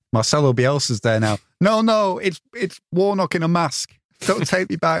 look, Marcelo Bielsa's there now. No, it's Warnock in a mask. Don't take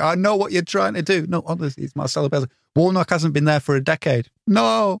me back. I know what you're trying to do. No, honestly, it's Marcelo Bielsa. Warnock hasn't been there for a decade.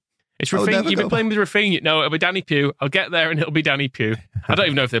 No. It's Rafinha. You've been playing with Rafinha. No, it'll be Danny Pugh. I'll get there and it'll be Danny Pugh. I don't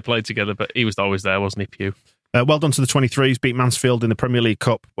even know if they played together, but he was always there, wasn't he, Pugh? Well done to the 23s, beat Mansfield in the Premier League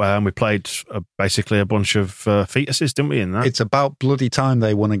Cup, and we played basically a bunch of fetuses, didn't we, in that? It's about bloody time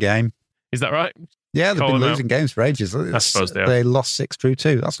they won a game. Is that right? Yeah, they've Call been them losing games for ages. I suppose they have. They lost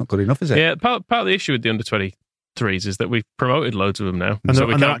 6-2. That's not good enough, is it? Yeah, part of the issue with the under-20 threes is that we've promoted loads of them now. And, so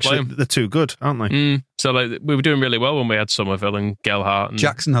we they're can't play actually them. they're too good, aren't they? So like, we were doing really well when we had Somerville and Gelhardt. And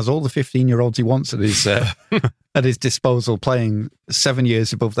Jackson has all the 15-year-olds he wants at his at his disposal, playing 7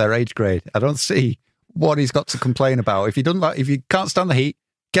 years above their age grade. I don't see what he's got to complain about. If you can't stand the heat,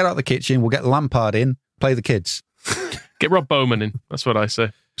 get out the kitchen. We'll get Lampard in, play the kids. Get Rob Bowman in. That's what I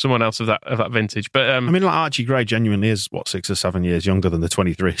say. Someone else of that vintage. But I mean, like Archie Gray genuinely is, 6 or 7 years younger than the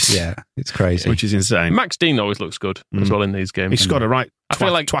 23s. Yeah, it's crazy. Which is insane. Max Dean always looks good as well in these games. He scored a right I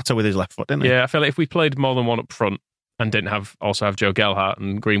feel like twatter with his left foot, didn't he? Yeah, I feel like if we played more than one up front and didn't have Joe Gelhardt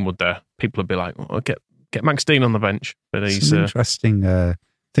and Greenwood there, people would be like, oh, get Max Dean on the bench. But he's some interesting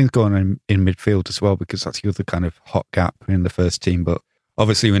things going on in midfield as well, because that's the other kind of hot gap in the first team. But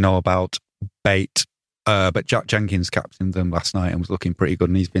obviously we know about Bate, but Jack Jenkins captained them last night and was looking pretty good.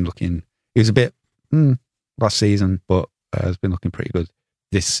 And he was a bit last season, but has been looking pretty good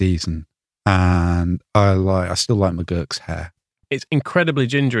this season. And I still like McGurk's hair. It's incredibly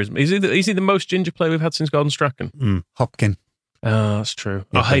ginger. Is he the most ginger player we've had since Gordon Strachan? Hopkin. Oh, that's true.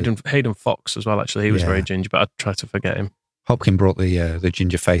 Yeah, Hayden Fox as well, actually. He was very ginger, but I'd try to forget him. Hopkin brought the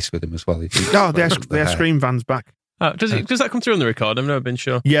ginger face with him as well. The ice cream van's back. Does that come through on the record? I've never been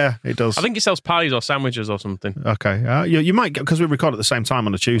sure. Yeah, it does. I think he sells pies or sandwiches or something. Okay. You might get, because we record at the same time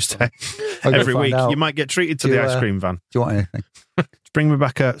on a Tuesday every week, you might get treated to the ice cream van. Do you want anything? Just bring me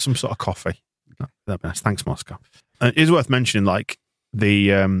back some sort of coffee. That'd be nice. Thanks, Moscow. It's worth mentioning, like, the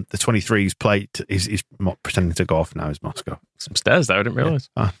 23's plate is not pretending to go off now, is Moscow. Some stairs there, I didn't realise.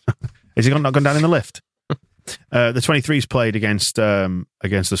 Yeah. Is he not gone down in the lift? The 23's played against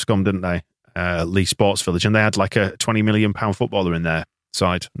the Scum, didn't they? Lee Sports Village, and they had like a £20 million footballer in their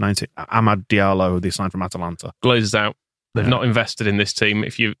side. Amad Diallo, who they signed from Atalanta. Glazed out. They've not invested in this team.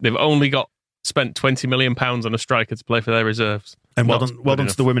 They've only spent £20 million on a striker to play for their reserves. And well done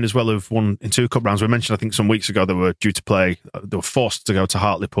to the women as well, who've won in 2 cup rounds. We mentioned, I think, some weeks ago they were due to play. They were forced to go to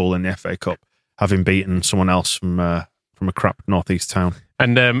Hartlepool in the FA Cup, having beaten someone else from a crap northeast town.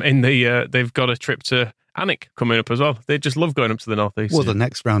 And they've got a trip to Alnwick coming up as well. They just love going up to the northeast. Well, the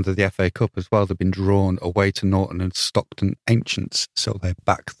next round of the FA Cup as well, they've been drawn away to Norton and Stockton Ancients, so they're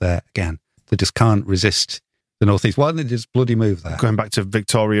back there again. They just can't resist the northeast. Why don't they just bloody move there? Going back to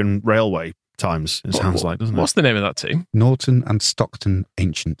Victorian Railway times, it sounds like, doesn't it? What's the name of that team? Norton and Stockton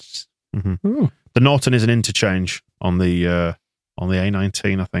Ancients. Mm-hmm. The Norton is an interchange on the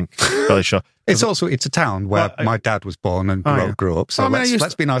A19, I think. Fairly sure. It's a town where my dad was born and grew up. So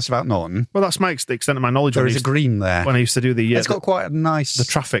let's be nice about Norton. Well, that's my the extent of my knowledge. There is a green there. When I used to do it's got quite a nice the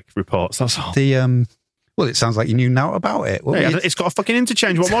traffic reports. That's all. Well, it sounds like you knew now about it. It's got a fucking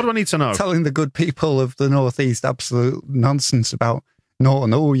interchange. What more do I need to know? Telling the good people of the northeast absolute nonsense about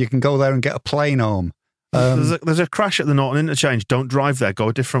Norton. Oh, you can go there and get a plane home. There's a crash at the Norton interchange. Don't drive there. Go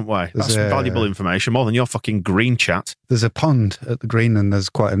a different way. That's valuable information, more than your fucking green chat. There's a pond at the green, and there's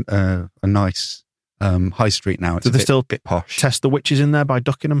quite a nice high street now. It's a bit posh. Test the witches in there by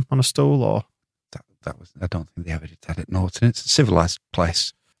ducking them on a stool, or that was? I don't think they ever did that at Norton. It's a civilised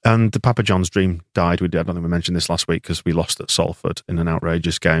place. And the Papa John's dream died. I don't think we mentioned this last week because we lost at Salford in an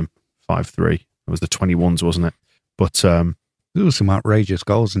outrageous game, 5-3. It was the 21s, wasn't it? But there were some outrageous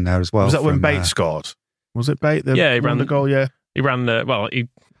goals in there as well. Was that when Bate scored? Was it Bate? He ran the goal. Yeah, he ran.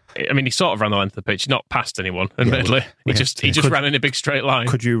 He sort of ran the length of the pitch, not past anyone. Admittedly, he just ran in a big straight line.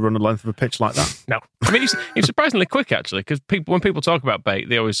 Could you run the length of a pitch like that? No, I mean he's surprisingly quick actually. Because when people talk about Bate,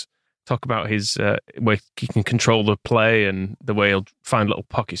 they always talk about his way he can control the play and the way he'll find little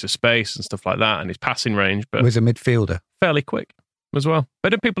pockets of space and stuff like that, and his passing range. But he was a midfielder, fairly quick as well.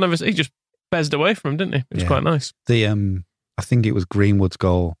 But people never. He just bezzed away from him, didn't he? It was quite nice. I think it was Greenwood's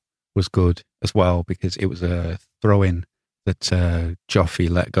goal was good as well, because it was a throw-in that Joffrey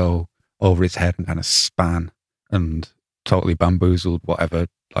let go over his head and kind of span and totally bamboozled whatever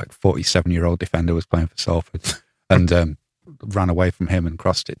 47-year-old defender was playing for Salford and ran away from him and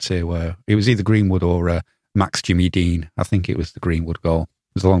crossed it to it was either Greenwood or Max Jimmy Dean. I think it was the Greenwood goal.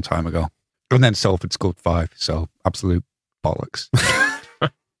 It was a long time ago. And then Salford scored 5, so absolute bollocks.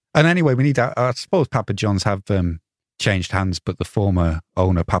 And anyway, we need I suppose Papa John's have changed hands, but the former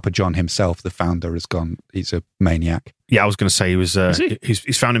owner, Papa John himself, the founder, has gone. He's a maniac. Yeah, I was going to say he was.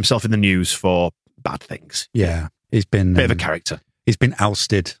 He's found himself in the news for bad things. Yeah, he's been bit of a character. He's been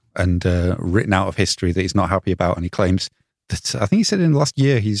ousted and written out of history that he's not happy about, and he claims that I think he said in the last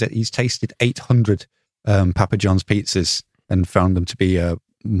year he's tasted 800 Papa John's pizzas and found them to be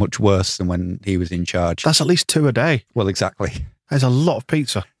much worse than when he was in charge. That's at least 2 a day. Well, exactly. There's a lot of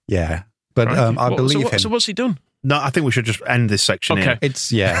pizza. Yeah, but I believe him. So what's he done? No, I think we should just end this section here.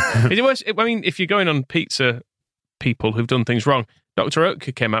 It's, yeah. Is it worse? I mean, if you're going on pizza people who've done things wrong. Dr.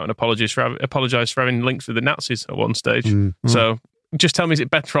 Oetker came out and apologised for having links with the Nazis at one stage. So just tell me, is it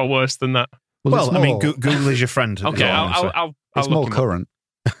better or worse than that? Well, I mean, Google is your friend. Okay, I'll it's look more him up. current.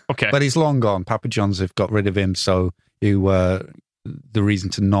 Okay. But he's long gone. Papa John's have got rid of him, so the reason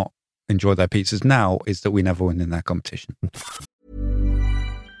to not enjoy their pizzas now is that we never win in their competition.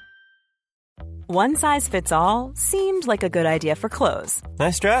 One size fits all seemed like a good idea for clothes.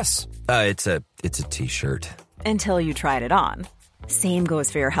 Nice dress. It's a t-shirt. Until you tried it on. Same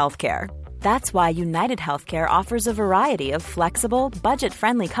goes for your healthcare. That's why United Healthcare offers a variety of flexible,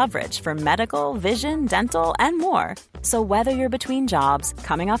 budget-friendly coverage for medical, vision, dental, and more. So whether you're between jobs,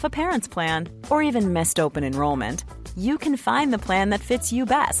 coming off a parent's plan, or even missed open enrollment, you can find the plan that fits you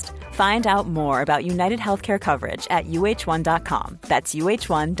best. Find out more about United Healthcare coverage at uh1.com. That's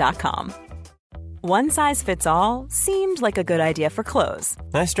uh1.com. One size fits all seemed like a good idea for clothes.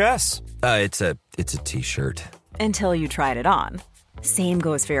 Nice dress. It's a t-shirt. Until you tried it on. Same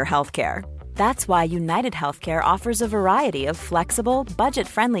goes for your healthcare. That's why United Healthcare offers a variety of flexible,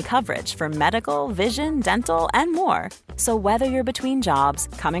 budget-friendly coverage for medical, vision, dental, and more. So whether you're between jobs,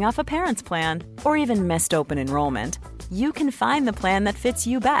 coming off a parent's plan, or even missed open enrollment, you can find the plan that fits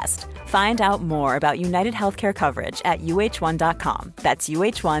you best. Find out more about United Healthcare coverage at uh1.com. That's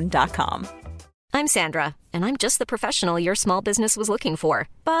uh1.com. I'm Sandra, and I'm just the professional your small business was looking for.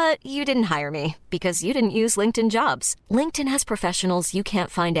 But you didn't hire me because you didn't use LinkedIn Jobs. LinkedIn has professionals you can't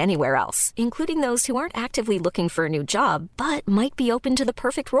find anywhere else, including those who aren't actively looking for a new job, but might be open to the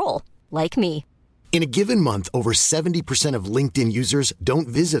perfect role, like me. In a given month, over 70% of LinkedIn users don't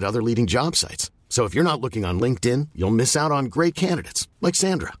visit other leading job sites. So if you're not looking on LinkedIn, you'll miss out on great candidates like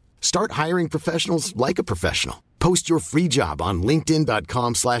Sandra. Start hiring professionals like a professional. Post your free job on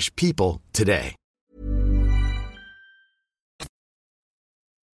linkedin.com/people today.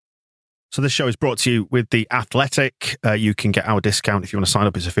 So this show is brought to you with The Athletic. You can get our discount if you want to sign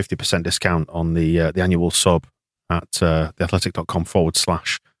up. It's a 50% discount on the annual sub at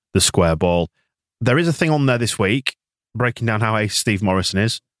theathletic.com/the square ball. There is a thing on there this week breaking down how ace Steve Morrison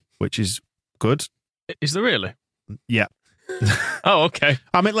is, which is good. Is there really? Yeah. Oh, okay.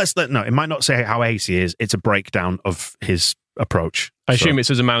 I mean, no, it might not say how ace he is. It's a breakdown of his approach. I assume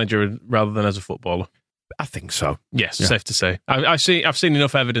it's as a manager rather than as a footballer. I think so. Yes, yeah. Safe to say. I've seen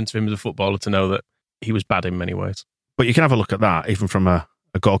enough evidence of him as a footballer to know that he was bad in many ways. But you can have a look at that, even from a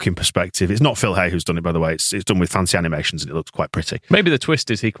goalkeeping perspective. It's not Phil Hay who's done it, by the way. It's done with fancy animations and it looks quite pretty. Maybe the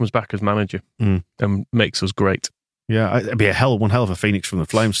twist is he comes back as manager and makes us great. Yeah, it'd be one hell of a Phoenix from the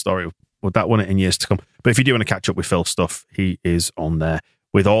Flames story. Would that win it in years to come? But if you do want to catch up with Phil's stuff, he is on there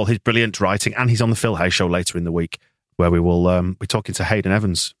with all his brilliant writing, and he's on the Phil Hay show later in the week, where we will be talking to Hayden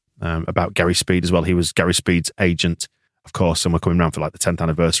Evans about Gary Speed as well. He was Gary Speed's agent, of course, and we're coming around for like the 10th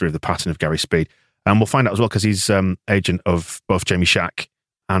anniversary of the passing of Gary Speed. And we'll find out as well, because he's agent of both Jamie Shack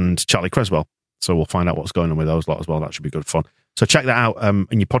and Charlie Creswell. So we'll find out what's going on with those lot as well. That should be good fun. So check that out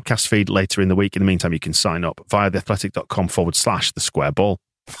in your podcast feed later in the week. In the meantime, you can sign up via theathletic.com/the square ball.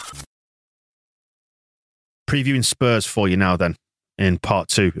 Previewing Spurs for you now then in part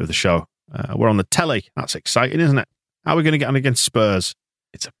 2 of the show. We're on the telly. That's exciting, isn't it? How are we going to get on against Spurs?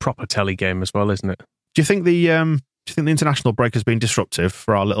 It's a proper telly game as well, isn't it? Do you think the international break has been disruptive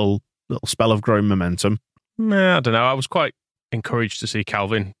for our little spell of growing momentum? Nah, I don't know. I was quite encouraged to see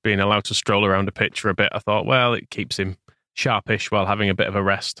Calvin being allowed to stroll around a pitch for a bit. I thought, well, it keeps him sharpish while having a bit of a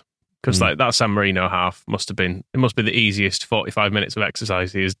rest. Because like that San Marino half must be the easiest 45 minutes of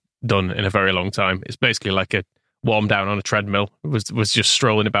exercise he has done in a very long time. It's basically like a warm down on a treadmill. It was just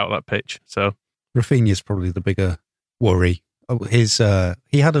strolling about that pitch. So Rafinha's probably the bigger worry.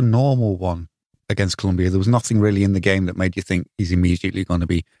 He had a normal one against Colombia. There was nothing really in the game that made you think he's immediately going to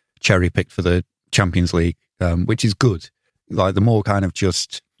be cherry picked for the Champions League, which is good. Like the more kind of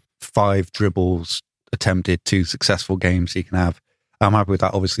just 5 dribbles attempted, 2 successful games he can have, I'm happy with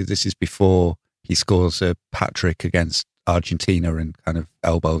that. Obviously, this is before he scores a hat-trick against Argentina and kind of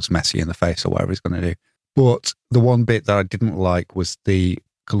elbows Messi in the face or whatever he's going to do. But the one bit that I didn't like was the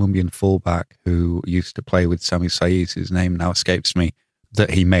Colombian fullback who used to play with Sami Saiz, whose name now escapes me,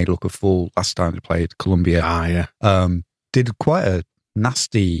 that he made look a fool last time he played Colombia. Did quite a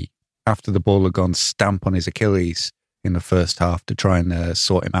nasty, after the ball had gone, stamp on his Achilles in the first half to try and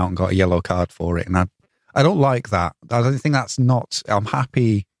sort him out, and got a yellow card for it. And I don't like that. I don't think that's not... I'm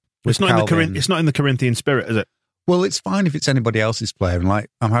happy with Calvin. It's not in the Corinthian spirit, is it? Well, it's fine if it's anybody else's player. And like,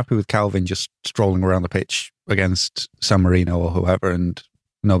 I'm happy with Calvin just strolling around the pitch against San Marino or whoever and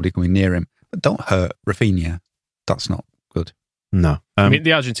nobody coming near him. But don't hurt Rafinha. That's not good. No. I mean,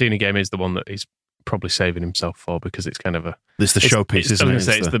 the Argentina game is the one that he's probably saving himself for, because it's kind of it's the showpiece, isn't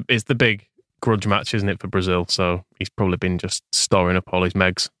it? It's the big grudge match, isn't it, for Brazil? So he's probably been just storing up all his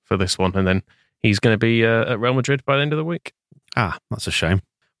megs for this one, and then he's going to be at Real Madrid by the end of the week. Ah, that's a shame.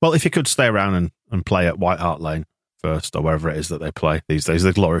 Well, if he could stay around and play at White Hart Lane first, or wherever it is that they play these days,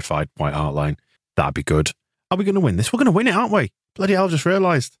 the glorified White Hart Lane, that'd be good. Are we going to win this? We're going to win it, aren't we? Bloody hell, I just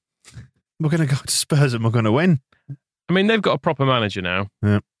realised. We're going to go to Spurs and we're going to win. I mean, they've got a proper manager now.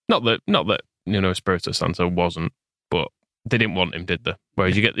 Yeah. Not that Espirito Santo wasn't, but they didn't want him, did they?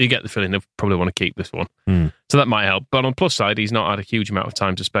 Whereas you get the feeling they probably want to keep this one. So that might help. But on the plus side, he's not had a huge amount of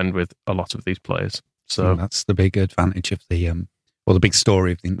time to spend with a lot of these players. So that's the big advantage of the big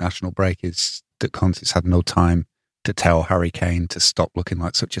story of the international break is that Conte's had no time to tell Harry Kane to stop looking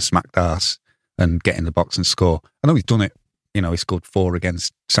like such a smacked ass and get in the box and score. I know he's done it. He scored 4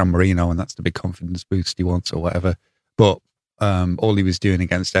 against San Marino, and that's the big confidence boost he wants or whatever. But all he was doing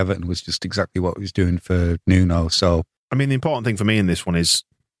against Everton was just exactly what he was doing for Nuno. So, I mean, the important thing for me in this one is,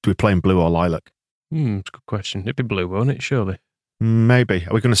 do we play in blue or lilac? It's a good question. It'd be blue, won't it, surely? Maybe.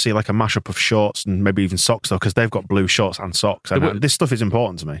 Are we going to see like a mashup of shorts and maybe even socks, though? Because they've got blue shorts and socks. This stuff is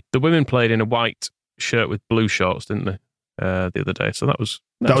important to me. The women played in a white shirt with blue shorts, didn't they, the other day? So that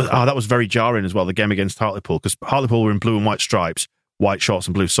was very jarring as well, the game against Hartlepool, because Hartlepool were in blue and white stripes, white shorts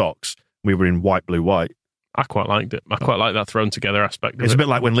and blue socks. We were in white, blue, white. I quite liked it. I quite like that thrown together aspect. It's a bit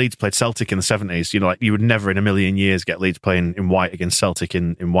like when Leeds played Celtic in the 70s. You would never in a million years get Leeds playing in white against Celtic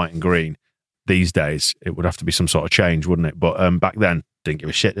in white and green. These days, it would have to be some sort of change, wouldn't it? But back then, didn't give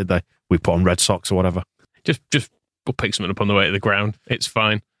a shit, did they? We put on red socks or whatever. Just we'll pick something up on the way to the ground. It's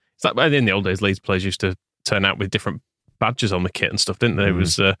fine. It's like in the old days, Leeds players used to turn out with different badges on the kit and stuff, didn't they?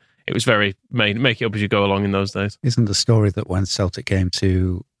 It was very make it up as you go along in those days. Isn't the story that when Celtic came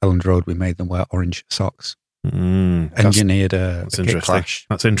to Elland Road, we made them wear orange socks? Engineered a kit clash.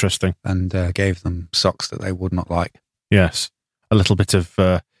 That's interesting. And gave them socks that they would not like. Yes. A little bit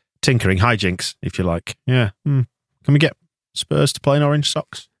of tinkering, hijinks, if you like. Yeah. Can we get Spurs to play in orange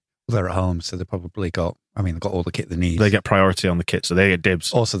socks? Well, they're at home, so they've got all the kit they need. They get priority on the kit, so they get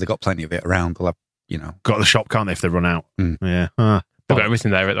dibs. Also, they've got plenty of it around. They'll have, Got the shop, can't they, if they run out? Yeah. They've got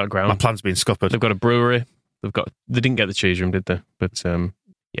everything there at that ground. My plan's been scuppered. They've got a brewery. They didn't get the cheese room, did they? But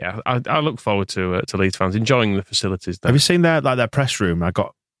yeah, I look forward to Leeds fans enjoying the facilities there. Have you seen their press room? I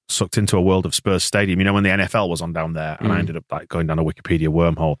got sucked into a world of Spurs Stadium. When the NFL was on down there, and I ended up going down a Wikipedia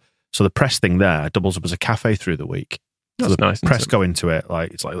wormhole. So the press thing there doubles up as a cafe through the week. That's nice. Press go into it,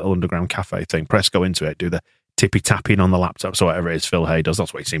 it's like a little underground cafe thing. Press go into it, do the tippy tapping on the laptops or whatever it is Phil Hay does.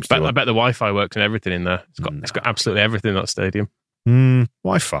 That's what he seems to do. I bet the Wi-Fi works and everything in there. It's got absolutely everything in that stadium.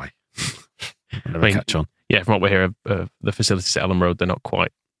 Wi-Fi. Catch on. Yeah, from what we hear, the facilities at Elland Road, they're not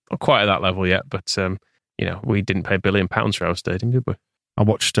quite at that level yet. But we didn't pay £1 billion for our stadium, did we? I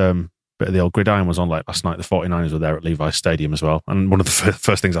watched bit of the old gridiron was on last night. The 49ers were there at Levi's Stadium as well. And one of the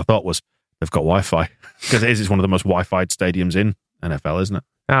first things I thought was, they've got Wi-Fi. Because it's one of the most Wi-Fi'd stadiums in NFL, isn't it?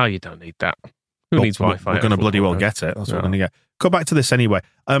 Oh, you don't need that. Who needs Wi-Fi? We're going to bloody well get it. That's what we're going to get. Go back to this anyway.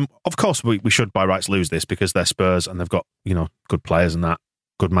 Of course, we should by rights lose this because they're Spurs and they've got, good players and that,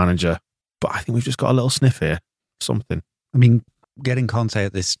 good manager. But I think we've just got a little sniff here. Something. I mean, getting Conte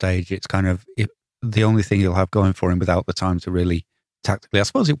at this stage, it's kind of the only thing he'll have going for him without the time to really tactically. I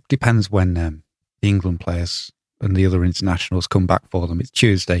suppose it depends when the England players and the other internationals come back for them. It's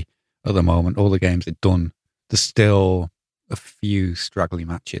Tuesday at the moment. All the games are done. There's still a few straggly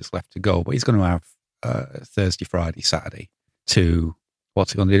matches left to go, but he's going to have Thursday, Friday, Saturday to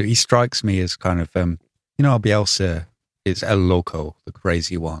what's he going to do? He strikes me as kind of, Bielsa is El Loco, the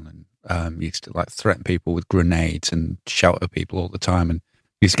crazy one, and used to threaten people with grenades and shout at people all the time and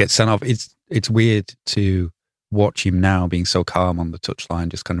used to get sent off. It's weird to watch him now being so calm on the touchline,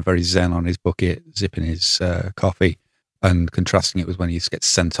 just kind of very zen on his bucket, zipping his coffee, and contrasting it with when he used to get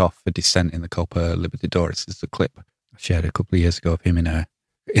sent off for dissent in the Copa Libertadores. There's a clip I shared a couple of years ago of him in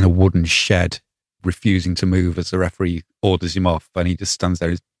a wooden shed, refusing to move as the referee orders him off, and he just stands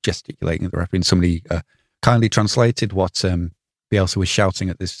there gesticulating at the referee. And somebody kindly translated what Bielsa was shouting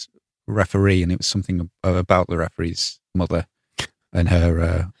at this referee, and it was something about the referee's mother and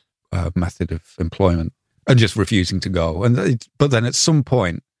her method of employment, and just refusing to go. But then at some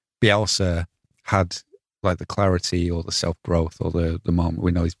point, Bielsa had the clarity or the self-growth or the moment.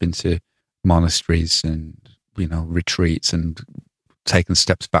 We know he's been to monasteries and, retreats and taken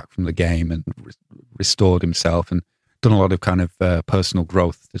steps back from the game and restored himself and done a lot of kind of personal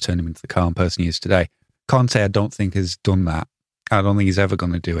growth to turn him into the calm person he is today. Conte, I don't think, has done that. I don't think he's ever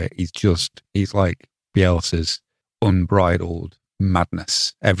going to do it. He's like Bielsa's unbridled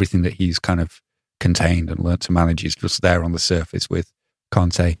madness. Everything that he's kind of contained and learnt to manage is just there on the surface with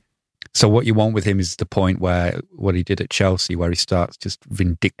Conte. So what you want with him is the point where what he did at Chelsea, where he starts just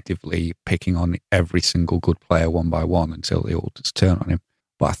vindictively picking on every single good player one by one until they all just turn on him.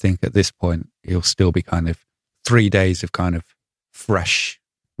 But I think at this point, he'll still be kind of 3 days of kind of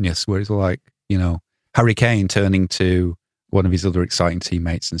freshness, where it's like, Harry Kane turning to one of his other exciting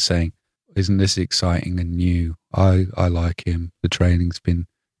teammates and saying, isn't this exciting and new? I like him. The training's been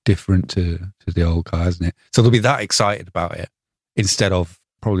different to the old guy, hasn't it? So they'll be that excited about it instead of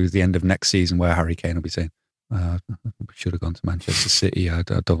probably the end of next season where Harry Kane will be saying, we should have gone to Manchester City. I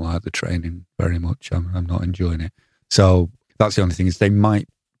don't like the training very much. I'm not enjoying it. So that's the only thing, is they might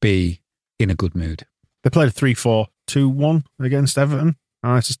be in a good mood. They played a 3-4-2-1 against Everton.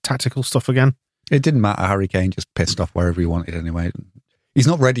 It's just tactical stuff again. It didn't matter. Harry Kane just pissed off wherever he wanted anyway. He's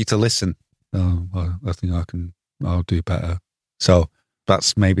not ready to listen. Oh, well, I think I'll do better. So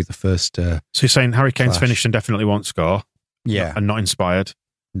that's maybe the first. So you're saying Harry Kane's clash. finished and definitely won't score? Yeah. And not inspired?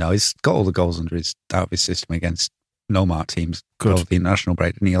 No, he's got all the goals out of his system against no-mark teams. Good. Over the international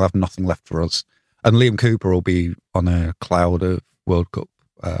break, and he'll have nothing left for us. And Liam Cooper will be on a cloud of World Cup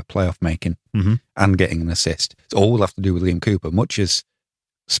playoff making and getting an assist. It's all we'll have to do with Liam Cooper. Much as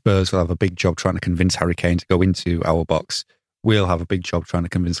Spurs will have a big job trying to convince Harry Kane to go into our box, we'll have a big job trying to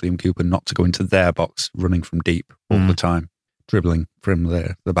convince Liam Cooper not to go into their box, running from deep all the time, dribbling from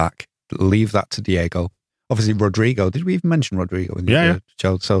the back. Leave that to Diego. Obviously, Rodrigo. Did we even mention Rodrigo in the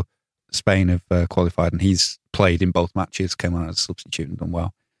show? So Spain have qualified, and he's played in both matches, came on as a substitute and done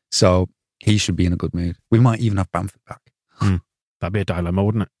well. So he should be in a good mood. We might even have Bamford back. That'd be a dilemma,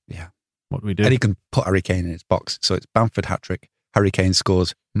 wouldn't it? Yeah. What do we do? And he can put Harry Kane in his box. So it's Bamford hat-trick. Harry Kane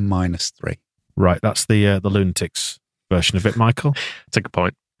scores -3. Right, that's the lunatics version of it, Michael. Take a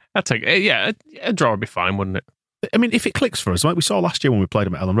point. I'd take it. Yeah, a draw would be fine, wouldn't it? I mean, if it clicks for us, like we saw last year when we played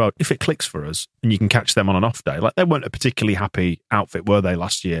them at Ellen Road, if it clicks for us and you can catch them on an off day, like they weren't a particularly happy outfit, were they,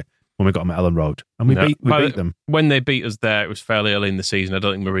 last year when we got them at Ellen Road? And we beat them. When they beat us there, it was fairly early in the season. I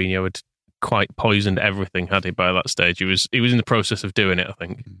don't think Mourinho had quite poisoned everything, had he, by that stage? He was in the process of doing it, I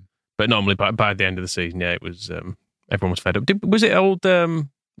think. But normally by the end of the season, it was everyone was fed up. Was it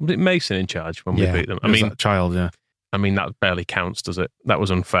Mason in charge when we beat them? I mean, that child, yeah. I mean, that barely counts, does it? That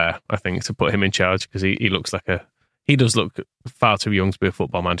was unfair, I think, to put him in charge, because he looks like he does look far too young to be a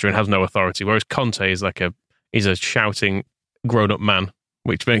football manager and has no authority. Whereas Conte is he's a shouting grown up man,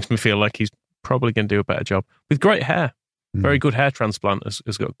 which makes me feel like he's probably going to do a better job with great hair. Very good hair transplant as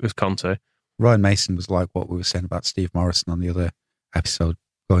Conte. Ryan Mason was like what we were saying about Steve Morrison on the other episode,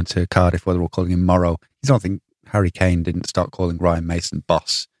 going to Cardiff, where they were calling him Morrow. You don't think Harry Kane didn't start calling Ryan Mason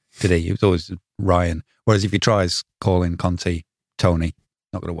boss, did he? He was always Ryan. Whereas if he tries calling Conte Tony,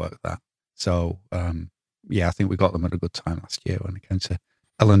 not going to work that. So, I think we got them at a good time last year when it came to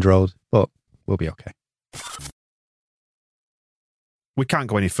Elland Road, but we'll be okay. We can't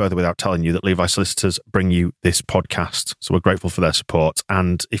go any further without telling you that Levi Solicitors bring you this podcast. So we're grateful for their support.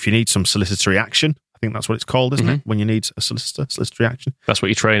 And if you need some solicitory action, I think that's what it's called, isn't it? When you need a solicitory action. That's what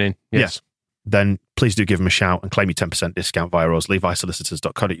you're training. Yes. Then please do give them a shout and claim your 10% discount via us,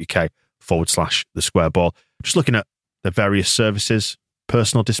 levisolicitors.co.uk/the square ball. Just looking at the various services,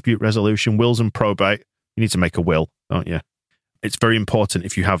 personal dispute resolution, wills and probate. You need to make a will, don't you? It's very important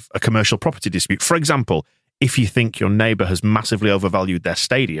if you have a commercial property dispute. For example, if you think your neighbour has massively overvalued their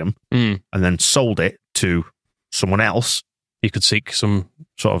stadium and then sold it to someone else, you could seek some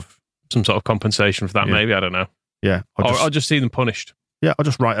sort of compensation for that. Maybe, I don't know. Yeah, or just see them punished. Yeah, I'll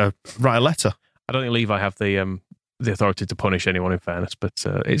just write a letter. I don't think Levi have the authority to punish anyone, in fairness, but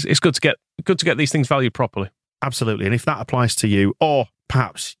it's good to get these things valued properly. Absolutely, and if that applies to you, or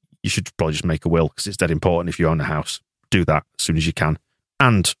perhaps you should probably just make a will, because it's dead important if you own a house. Do that as soon as you can,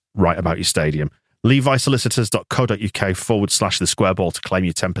 and write about your stadium. levisolicitors.co.uk/the square ball to claim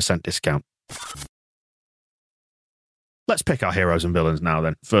your 10% discount. Let's pick our heroes and villains now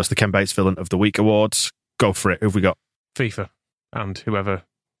then. First, the Ken Bates Villain of the Week Awards. Go for it. Who have we got? FIFA and whoever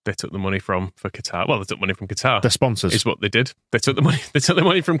they took the money from for Qatar. Well, they took money from Qatar. Their sponsors. Is what they did. They took the money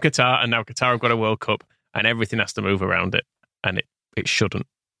from Qatar, and now Qatar have got a World Cup, and everything has to move around it, and it shouldn't.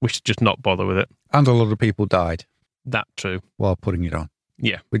 We should just not bother with it. And a lot of people died. That true. While putting it on.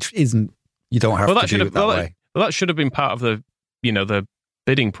 Yeah. Which isn't, you don't have to do it that way. Well, that should have been part of the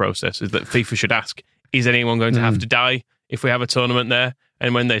bidding process, is that FIFA should ask, is anyone going to have to die if we have a tournament there?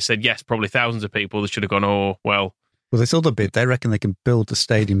 And when they said yes, probably thousands of people, they should have gone, oh, well. Well, this other bid, they reckon they can build the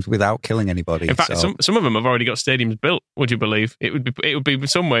stadiums without killing anybody. In fact, some of them have already got stadiums built, would you believe? It would be in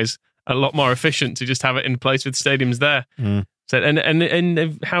some ways a lot more efficient to just have it in place with stadiums there. So,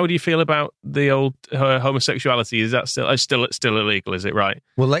 and how do you feel about the old homosexuality? Is that still illegal? Is it right?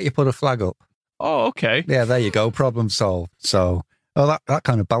 We'll let you put a flag up. Oh, okay. Yeah, there you go. Problem solved. So Oh, that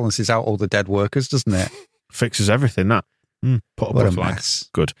kind of balances out all the dead workers, doesn't it? Fixes everything, that. Put up What a a flag. mess.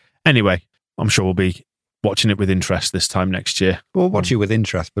 Good. Anyway, I'm sure we'll be watching it with interest this time next year. We'll watch it with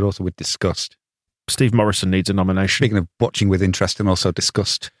interest, but also with disgust. Steve Morrison needs a nomination. Speaking of watching with interest and also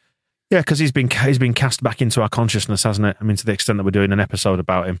disgust. Yeah, because he's been cast back into our consciousness, hasn't it? I mean, to the extent that we're doing an episode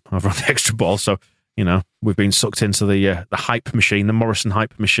about him over on the Extra Ball. So, we've been sucked into the hype machine, the Morrison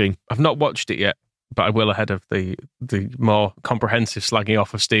hype machine. I've not watched it yet, but I will ahead of the more comprehensive slagging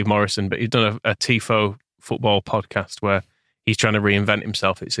off of Steve Morrison. But he's done a TIFO football podcast where he's trying to reinvent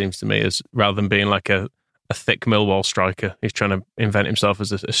himself, it seems to me, as rather than being like a thick Millwall striker. He's trying to invent himself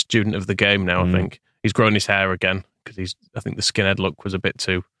as a student of the game now, I think. He's grown his hair again because I think the skinhead look was a bit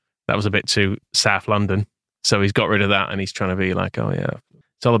too South London. So he's got rid of that and he's trying to be like, oh yeah,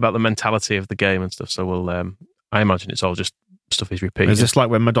 it's all about the mentality of the game and stuff. So I imagine it's all just stuff he's repeating. Is this like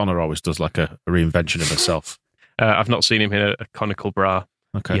when Madonna always does like a reinvention of herself? I've not seen him in a conical bra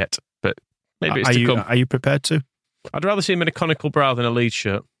yet, but maybe it's to come. Are you prepared to? I'd rather see him in a conical bra than a Leeds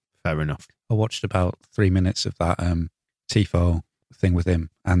shirt. Fair enough. I watched about 3 minutes of that TIFO thing with him,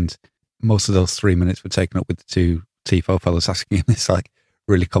 and most of those 3 minutes were taken up with the two TIFO fellas asking him this like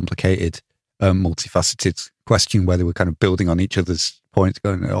really complicated, multifaceted question where they were kind of building on each other's points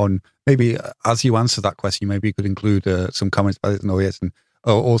going on. Maybe as you answer that question, maybe you could include some comments by this and yes, and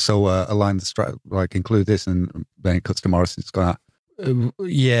also align the like include this, and then it cuts to Morrison. It's going,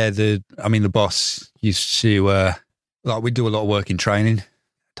 the boss used to we do a lot of work in training.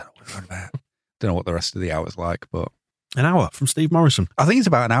 I don't know what we're on about. Don't know what the rest of the hour's like, but an hour from Steve Morrison. I think it's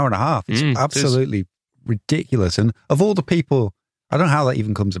about an hour and a half. It's absolutely ridiculous. And of all the people, I don't know how that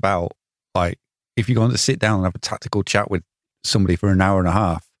even comes about. Like, if you're going to sit down and have a tactical chat with somebody for an hour and a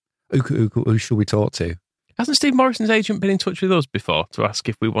half, who should we talk to? Hasn't Steve Morrison's agent been in touch with us before to ask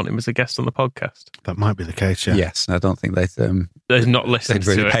if we want him as a guest on the podcast? That might be the case, yeah. Yes, I don't think they've not listened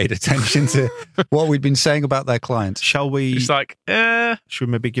really to it. Paid attention to what we'd been saying about their clients. Shall we? It's like, should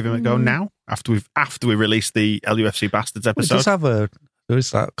we maybe give him a go now after we release the LUFC Bastards episode? There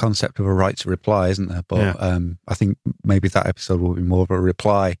is that concept of a right to reply, isn't there? But I think maybe that episode will be more of a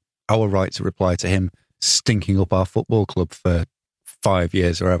reply, our right to reply to him stinking up our football club for 5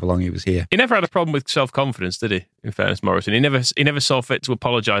 years or however long he was here. He never had a problem with self-confidence, did he? In fairness, Morrison, he never saw fit to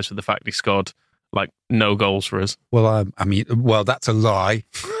apologise for the fact he scored like no goals for us. Well, that's a lie.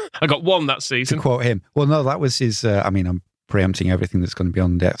 I got one that season. To quote him, well, no, that was his. I'm preempting everything that's going to be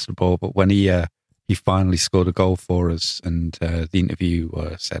on the Extra Ball, but when he finally scored a goal for us, and the interview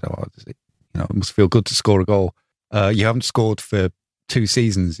said, "Oh, it must feel good to score a goal. You haven't scored for 2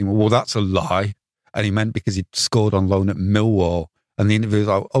 seasons." He went, well, that's a lie, and he meant because he'd scored on loan at Millwall. And the interview was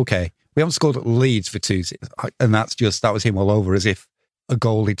like, okay, we haven't scored at Leeds for 2 seasons. And that was him all over, as if a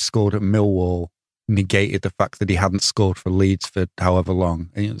goal he'd scored at Millwall negated the fact that he hadn't scored for Leeds for however long.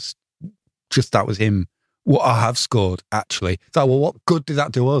 And it was just, that was him. What I have scored, actually. So, well, what good did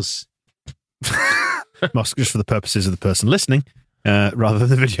that do us? Moscow, just for the purposes of the person listening, rather than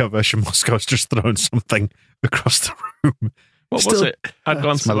the video version, Moscow's just thrown something across the room. What was it? I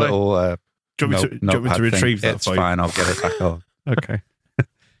glanced my away. little... do you want me to retrieve that it's for you? It's fine, I'll get it back on. Okay.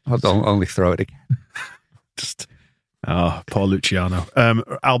 I'll only throw it again. Poor Luciano.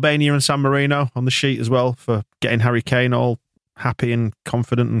 Albania and San Marino on the sheet as well for getting Harry Kane all happy and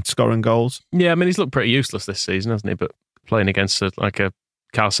confident and scoring goals. Yeah, I mean, he's looked pretty useless this season, hasn't he? But playing against a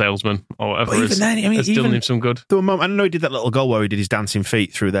car salesman or whatever has done him some good. There were moments, I know he did that little goal where he did his dancing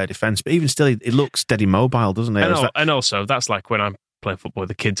feet through their defence, but even still, he looks steady mobile, doesn't he? And also, that's like when I'm playing football with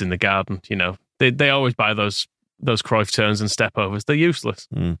the kids in the garden, they always buy those Cruyff turns and step overs. They're useless.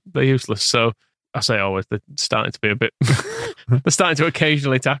 They're useless. So I say always, they're starting to be a bit... they're starting to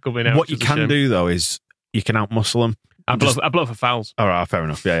occasionally tackle me now. What you can do, though, is you can outmuscle them. I blow for fouls. All right, fair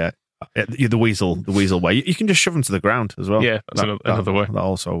enough. Yeah. You're the weasel way. You can just shove them to the ground as well. Yeah, that's another way. That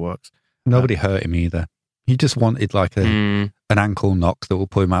also works. Nobody hurt him either. He just wanted like an ankle knock that will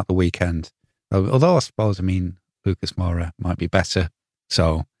put him out the weekend. Although I suppose, Lucas Moura might be better.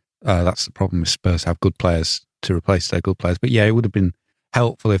 So that's the problem with Spurs, have good players to replace their good players. But yeah, it would have been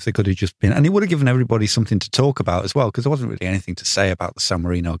helpful if they could have just been, and it would have given everybody something to talk about as well, because there wasn't really anything to say about the San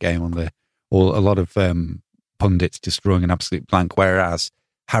Marino game or a lot of pundits just drawing an absolute blank, whereas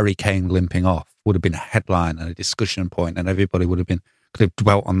Harry Kane limping off would have been a headline and a discussion point, and everybody could have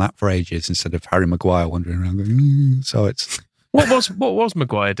dwelt on that for ages instead of Harry Maguire wandering around going, So it's... What was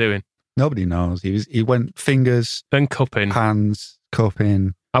Maguire doing? Nobody knows. He went fingers, then cupping, hands,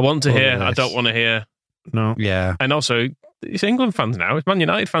 cupping. I want to hear, I don't want to hear. No. Yeah. And also, it's England fans now. It's Man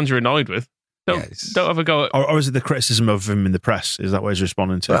United fans you're annoyed with. Don't have a go at... Or is it the criticism of him in the press? Is that what he's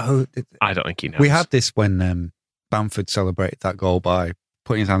responding to? I don't think he knows. We had this when Bamford celebrated that goal by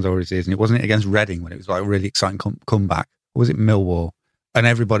putting his hands over his ears, and it wasn't against Reading when it was like a really exciting comeback. Or was it Millwall? And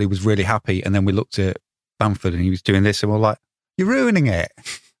everybody was really happy. And then we looked at Bamford and he was doing this, and we're like, "You're ruining it."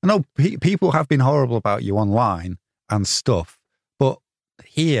 I know people have been horrible about you online and stuff, but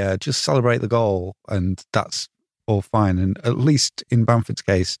here, just celebrate the goal, and that's all fine. And at least in Bamford's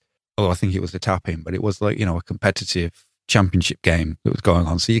case, I think it was a tap-in, but it was like, a competitive championship game that was going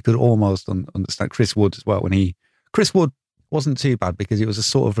on. So you could almost understand Chris Wood as well. Chris Wood wasn't too bad because it was a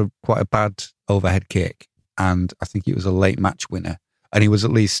sort of quite a bad overhead kick, and I think it was a late match winner. And he was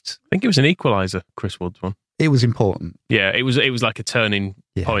at least... I think it was an equaliser, Chris Wood's one. It was important. Yeah, it was like a turning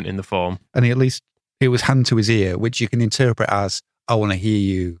point in the form. And it was hand to his ear, which you can interpret as, I want to hear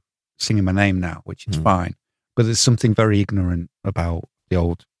you singing my name now, which is fine. But there's something very ignorant about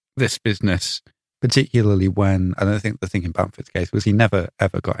this business, particularly when, and I think the thing in Bamford's case was he never,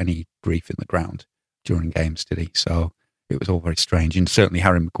 ever got any grief in the ground during games, did he? So it was all very strange. And certainly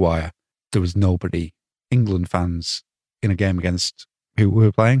Harry Maguire, there was nobody, England fans, in a game against... Who we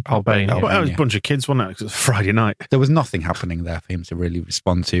were playing? Albania. Well, it was a bunch of kids, wasn't it? 'Cause it was Friday night. There was nothing happening there for him to really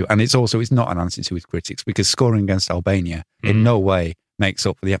respond to. And it's not an answer to his critics, because scoring against Albania in no way makes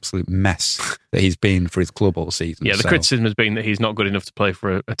up for the absolute mess that he's been for his club all season. Yeah, the criticism has been that he's not good enough to play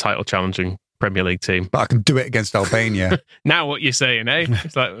for a title-challenging Premier League team. But I can do it against Albania. Now what you're saying, eh?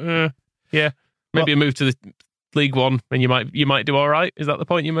 It's like, maybe a move to the League One and you might do all right. Is that the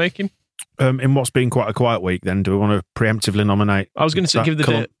point you're making? In what's been quite a quiet week, then, do we want to preemptively nominate? I was going to give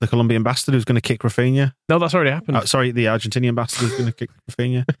the Colombian bastard who's going to kick Rafinha. No, that's already happened. The Argentinian bastard who's going to kick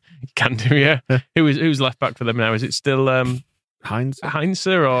Rafinha. Can do, yeah. Who's left back for them now? Is it still Heinze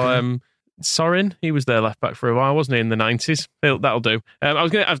or Sorin? He was their left back for a while, wasn't he? In the 90s. That'll do. I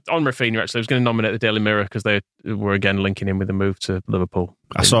was going to on Rafinha actually. I was going to nominate the Daily Mirror because they were again linking him with a move to Liverpool.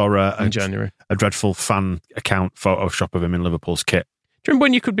 I saw in January a dreadful fan account Photoshop of him in Liverpool's kit. Do you remember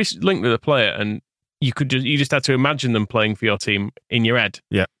when you could be linked with a player and you just had to imagine them playing for your team in your head?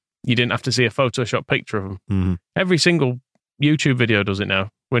 Yeah. You didn't have to see a Photoshop picture of them. Mm-hmm. Every single YouTube video does it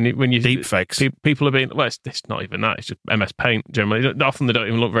now. When you deep fakes, people are being it's not even that. It's just MS Paint generally. Often they don't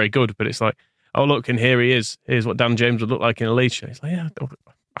even look very good, but it's like, oh look, and here he is. Here's what Dan James would look like in Alicia. It's like, yeah,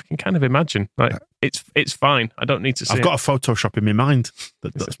 I can kind of imagine. Like it's fine. I don't need to see. I've got a Photoshop in my mind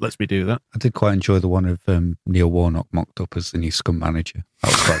that lets me do that. I did quite enjoy the one of Neil Warnock mocked up as the new Scum manager.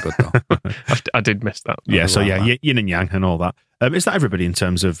 That was quite good though. I did miss that. Yeah, so yin and yang and all that. Is that everybody in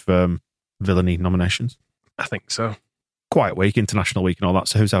terms of villainy nominations? I think so. Quiet week, international week and all that.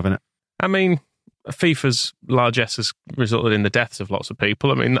 So who's having it? I mean, FIFA's largesse has resulted in the deaths of lots of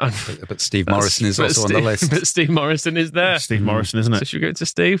people. I mean, but Steve Morrison is also on the list. But Steve Morrison is there. Steve Morrison, isn't it? So should we go to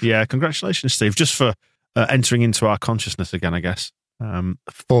Steve? Yeah, congratulations, Steve, just for entering into our consciousness again, I guess.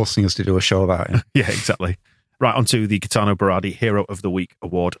 Forcing us to do a show about him. Yeah, exactly. Right, on to the Gaetano Berardi Hero of the Week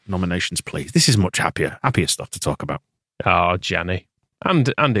Award nominations, please. This is much happier stuff to talk about. Oh, Gianni. And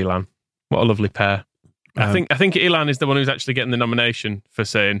Ilan. What a lovely pair. I think Ilan is the one who's actually getting the nomination for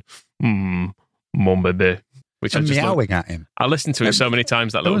saying, Mon bébé. Which and meowing at him. I listened to him so many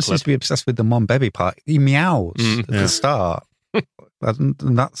times, that little clip. Everyone seems to be obsessed with the Mon bébé part. He meows at the start. And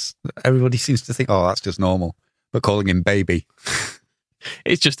that's, everybody seems to think, oh, that's just normal. But calling him baby.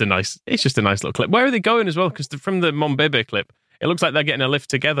 It's just a nice little clip. Where are they going as well? Because from the Mon bébé clip, it looks like they're getting a lift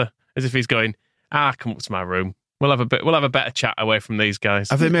together, as if he's going, come up to my room. We'll have a better chat away from these guys.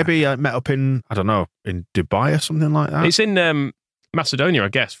 Have they maybe met up in, I don't know, in Dubai or something like that? It's in Macedonia, I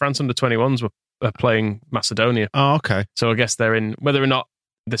guess. France under-21s were playing Macedonia. Oh, okay. So I guess they're in, whether or not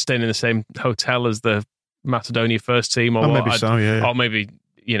they're staying in the same hotel as the Macedonia first team or what. Maybe so, yeah. Or maybe,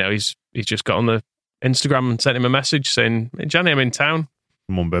 he's just got on the Instagram and sent him a message saying, hey, Johnny, I'm in town.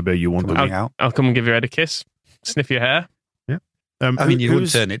 Mon bébé, you want to hang out? I'll come and give your head a kiss, sniff your hair. I mean, you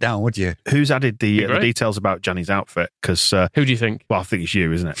wouldn't turn it down, would you? Who's added the details about Gianni's outfit? Because who do you think? Well, I think it's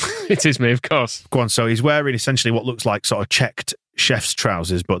you, isn't it? It is me, of course. Go on. So he's wearing essentially what looks like sort of checked chef's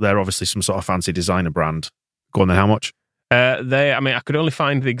trousers, but they're obviously some sort of fancy designer brand. Go on then. How much? I could only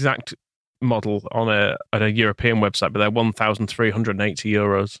find the exact model on a European website, but they're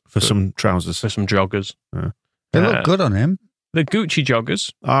 €1,380 for some trousers, for some joggers. Yeah. They look good on him. The Gucci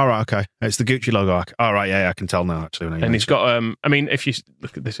joggers. All right, okay. It's the Gucci logo. All right, yeah, I can tell now, actually. And he's got, if you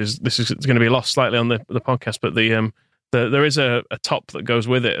look at this is going to be lost slightly on the podcast, but there is a top that goes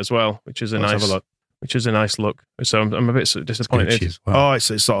with it as well, which is a nice look. So I'm a bit disappointed. Well. Oh, it's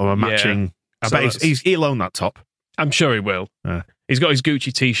sort of a matching. Yeah. I bet he'll own that top. I'm sure he will. Yeah. He's got his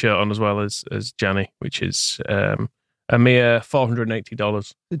Gucci t-shirt on as well as Gianni, which is a mere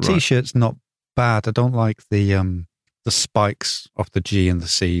 $480. The t-shirt's not bad. I don't like the spikes off the G and the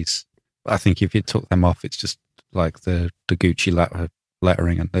C's. I think if you took them off, it's just like the Gucci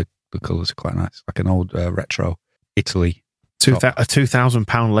lettering, and the colours are quite nice. Like an old retro Italy. A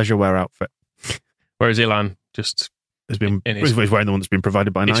 £2,000 leisure wear outfit. Whereas Ilan just he's wearing the one that's been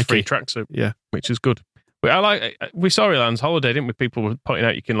provided by Nike. His free tracksuit, yeah, which is good. We saw Ilan's holiday, didn't we? People were pointing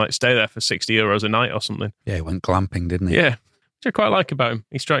out you can like stay there for €60 a night or something. Yeah, he went glamping, didn't he? Yeah, which I quite like about him.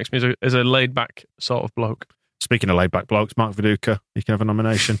 He strikes me as a laid back sort of bloke. Speaking of laid back blokes, Mark Viduka, he can have a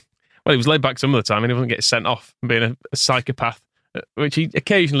nomination. Well, he was laid back some of the time, and he wasn't getting sent off and being a psychopath, which he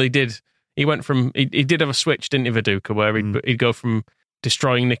occasionally did. He went from he did have a switch, didn't he, Viduka, where he'd go from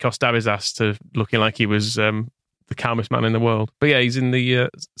destroying Nikos Dabizas to looking like he was the calmest man in the world. But yeah, he's in the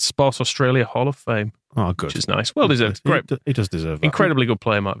Sports Australia Hall of Fame. Oh, good. Which is nice. Well deserved. Great. He does deserve that. Incredibly good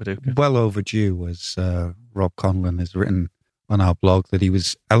player, Mark Viduka. Well overdue, as Rob Conlon has written on our blog, that he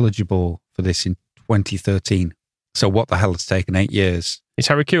was eligible for this in 2013. So what the hell has taken 8 years? Is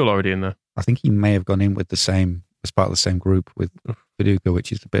Harry Kewell already in there? I think he may have gone in with as part of the same group with Viduka,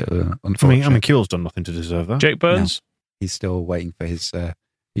 which is a bit unfortunate. I mean, Kewell's done nothing to deserve that. Jake Burns? No, he's still waiting for his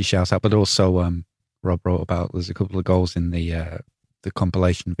shout out. But also, Rob wrote about there's a couple of goals in the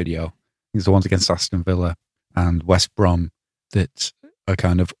compilation video. There's the ones against Aston Villa and West Brom that are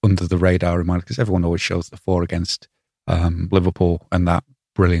kind of under the radar reminder, because everyone always shows the 4 against Liverpool and that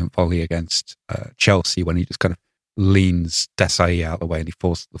brilliant volley against Chelsea when he just kind of leans Desailly out of the way and he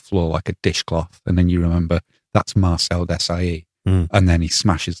falls to the floor like a dishcloth. And then you remember that's Marcel Desailly. And then he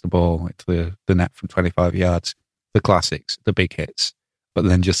smashes the ball into the net from 25 yards. The classics, the big hits. But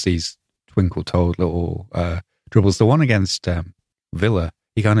then just these twinkle-toed little dribbles. The one against Villa,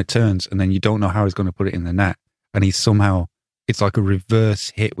 he kind of turns and then you don't know how he's going to put it in the net. And he's somehow, it's like a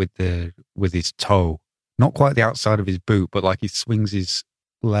reverse hit with his toe. Not quite the outside of his boot, but like he swings his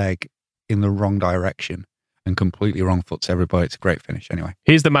leg in the wrong direction and completely wrong foots everybody. It's a great finish anyway.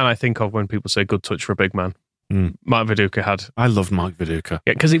 He's the man I think of when people say good touch for a big man. Mark Viduka had. I loved Mark Viduka.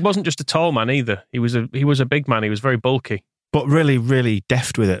 Yeah, because he wasn't just a tall man either. He was a big man. He was very bulky. But really, really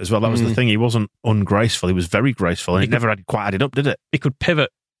deft with it as well. That was the thing. He wasn't ungraceful. He was very graceful. And it never quite added up, did it? He could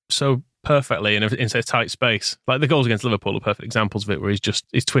pivot so perfectly in a tight space. Like the goals against Liverpool are perfect examples of it, where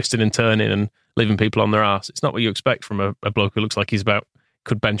he's twisting and turning and leaving people on their arse. It's not what you expect from a bloke who looks like he's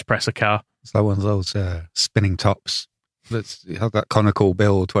could bench press a car. It's like one of those spinning tops that's had that conical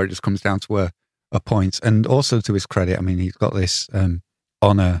build where it just comes down to a point. And also to his credit, I mean, he's got this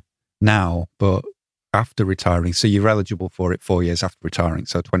honour now, but after retiring, so you're eligible for it 4 years after retiring.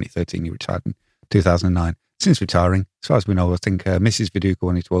 So 2013, he retired in 2009. Since retiring, as far as we know, I think Mrs. Viduka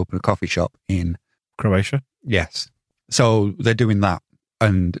wanted to open a coffee shop in Croatia. Yes. So they're doing that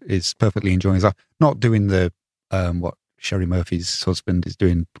and is perfectly enjoying his life. Not doing the what Sherry Murphy's husband is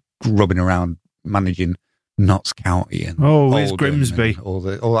doing, grubbing around managing Notts County and his Grimsby, and all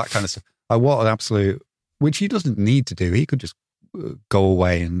that kind of stuff. Like, what an absolute, which he doesn't need to do. He could just go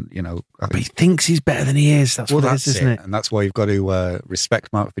away and, but he thinks he's better than he is. That's what it is, isn't it? And that's why you've got to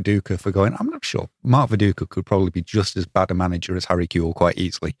respect Mark Viduka for going, I'm not sure. Mark Viduka could probably be just as bad a manager as Harry Kewell quite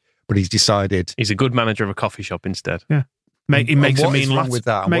easily, but he's decided he's a good manager of a coffee shop instead. Yeah. He makes a mean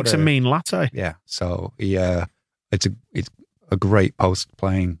latte. Makes a mean latte. Yeah. So it's a great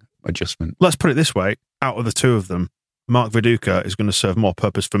post-playing adjustment. Let's put it this way. Out of the two of them, Mark Viduka is going to serve more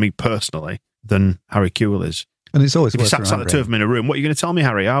purpose for me personally than Harry Kewell is. And it's always if you sat the two of them in a room, what are you going to tell me,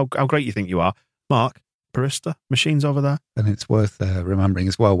 Harry? How great you think you are? Mark, barista, machines over there. And it's worth remembering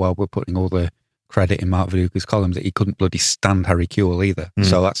as well, while we're putting all the credit in Mark Viduka's column, that he couldn't bloody stand Harry Kewell either.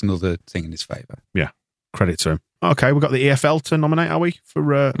 So that's another thing in his favour. Yeah, credit to him. Okay, we've got the EFL to nominate, are we?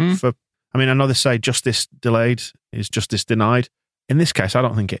 For I mean, I know they say justice delayed is justice denied. In this case, I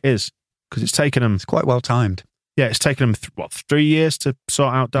don't think it is, because it's taken them... It's quite well timed. Yeah, it's taken them, 3 years to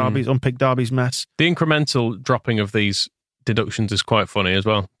sort out Derby's, unpick Derby's mess. The incremental dropping of these deductions is quite funny as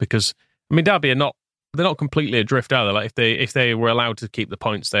well, because, I mean, Derby they're not completely adrift, are they? Like, if they were allowed to keep the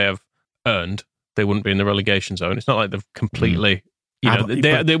points they have earned, they wouldn't be in the relegation zone. It's not like they've completely...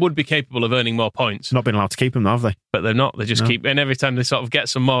 they would be capable of earning more points. Not been allowed to keep them, have they? But they're not. They just keep... And every time they sort of get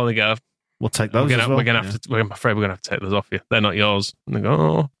some more, they go... We'll take those I'm afraid we're going to have to take those off you. They're not yours. And they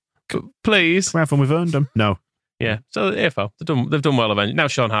go, please. Can we have them? We've earned them. No. Yeah. So the AFL, they've done well eventually. Now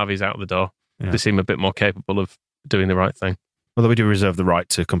Sean Harvey's out of the door. Yeah. They seem a bit more capable of doing the right thing. Although we do reserve the right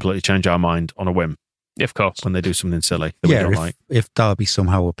to completely change our mind on a whim. Yeah, of course. When they do something silly that we don't like. If Derby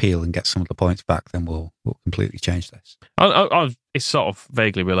somehow appeal and get some of the points back, then we'll completely change this. It's sort of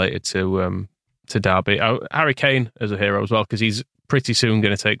vaguely related to Derby. Harry Kane as a hero as well, because he's pretty soon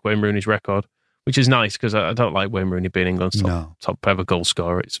going to take Wayne Rooney's record, which is nice, because I don't like Wayne Rooney being England's top ever goal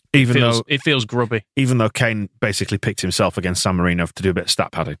scorer. It feels grubby. Even though Kane basically picked himself against San Marino to do a bit of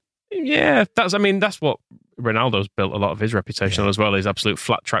stat padding. Yeah, that's what Ronaldo's built a lot of his reputation as well. He's absolute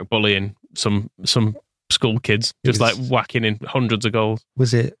flat track bullying some school kids, like whacking in hundreds of goals.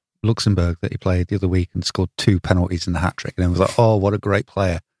 Was it Luxembourg that he played the other week and scored 2 penalties in the hat-trick? And it was like, oh, what a great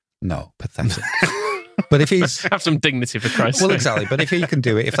player. No, pathetic. But if he's... Have some dignity, for Christ's sake. Well, exactly. But if he can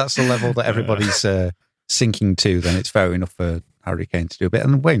do it, if that's the level that everybody's sinking to, then it's fair enough for Harry Kane to do a bit.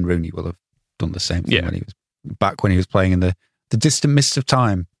 And Wayne Rooney will have done the same thing when he was playing in the distant mists of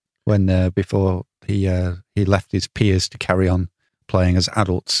time when before he left his peers to carry on playing as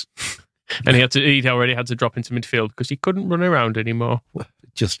adults. And he'd already had to drop into midfield because he couldn't run around anymore.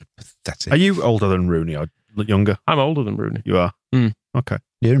 Just pathetic. Are you older than Rooney or younger? I'm older than Rooney. You are? Mm. Okay.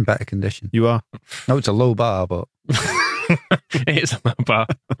 You're in better condition. You are? No, it's a low bar, but... It is a low bar.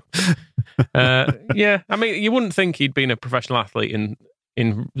 Yeah, I mean, you wouldn't think he'd been a professional athlete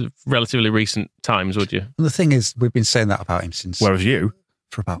in relatively recent times, would you? And the thing is, we've been saying that about him since... Whereas you?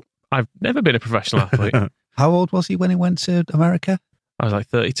 For about... I've never been a professional athlete. How old was he when he went to America? I was like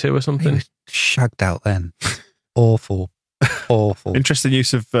 32 or something. He was shagged out then. Awful. Interesting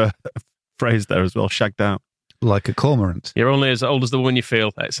use of phrase there as well, shagged out. Like a cormorant. You're only as old as the woman you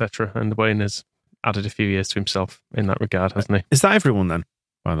feel, etc. And Wayne has added a few years to himself in that regard, hasn't he? Is that everyone then,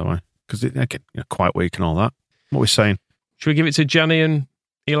 by the way? Because they get quite weak and all that. What are we saying? Should we give it to Gianni and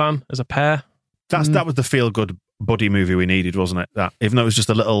Ilan as a pair? That was the feel-good buddy movie we needed, wasn't it? That, even though it was just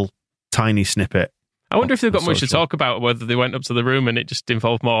a little tiny snippet. I wonder if they've got much to talk about, whether they went up to the room and it just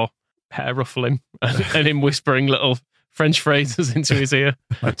involved more hair ruffling and him whispering little French phrases into his ear.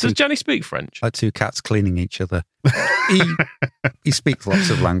 Does Gianni speak French? Like 2 cats cleaning each other. He speaks lots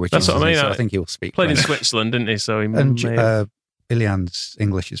of languages. That's what I mean. So I think he'll speak Played French. in Switzerland, didn't he? So he Ilian's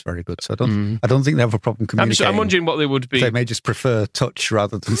English is very good, so I don't think they have a problem communicating. I'm wondering what they would be. They may just prefer touch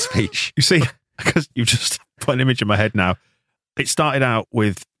rather than speech. You see, because you've just put an image in my head now. It started out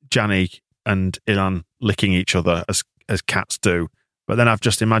with Gianni and Ilan licking each other as cats do, but then I've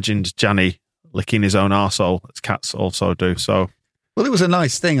just imagined Gianni licking his own arsehole as cats also do. So, well, it was a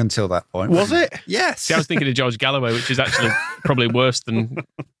nice thing until that point. Was it? Yes. See, I was thinking of George Galloway, which is actually probably worse than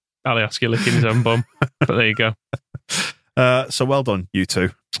Alioski licking his own bum. But there you go. So well done, you two.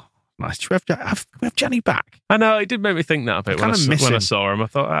 Nice. We have Gianni back. I know, it did make me think that a bit when I saw him. I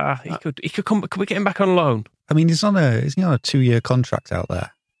thought, he could come. Could we get him back on loan? I mean, isn't he on a 2-year contract out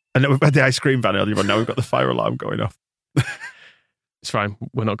there? And we've had the ice cream van earlier, but now we've got the fire alarm going off. It's fine.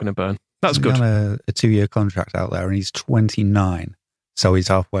 We're not going to burn. That's he's good. On a 2-year contract out there, and he's 29, so he's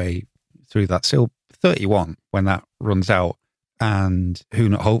halfway through that. Still 31 when that runs out, and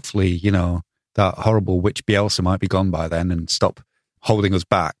hopefully, that horrible witch Bielsa might be gone by then and stop holding us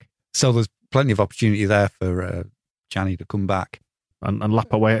back. So there's plenty of opportunity there for Gianni to come back and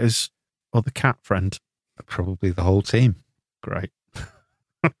lap away at his other cat friend. Probably the whole team. Great.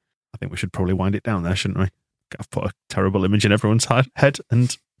 I think we should probably wind it down there, shouldn't we? I've put a terrible image in everyone's head,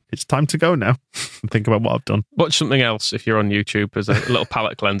 and it's time to go now and think about what I've done. Watch something else if you're on YouTube as a little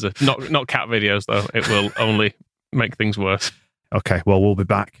palate cleanser. Not cat videos, though. It will only make things worse. Okay, well, we'll be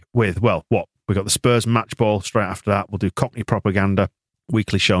back with, what? We've got the Spurs match ball straight after that. We'll do Cockney Propaganda,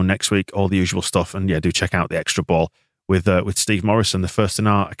 weekly show next week, all the usual stuff. And yeah, do check out the Extra Ball with Steve Morrison, the first in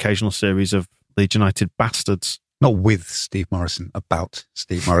our occasional series of Leeds United Bastards. Not with Steve Morrison, about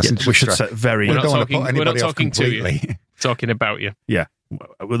Steve Morrison. Yeah, we should set very... We're not talking to you. Talking about you. Yeah.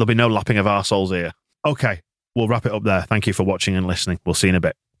 There'll be no lapping of arseholes here. Okay, we'll wrap it up there. Thank you for watching and listening. We'll see you in a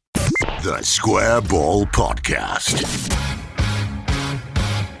bit. The Square Ball Podcast.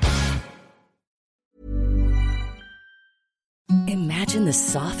 Imagine the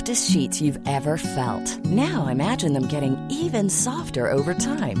softest sheets you've ever felt. Now imagine them getting even softer over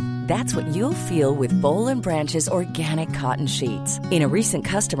time. That's what you'll feel with Boll & Branch's organic cotton sheets. In a recent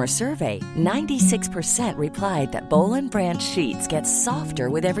customer survey, 96% replied that Boll & Branch sheets get softer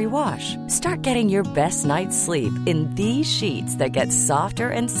with every wash. Start getting your best night's sleep in these sheets that get softer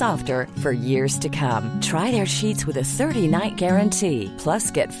and softer for years to come. Try their sheets with a 30-night guarantee. Plus,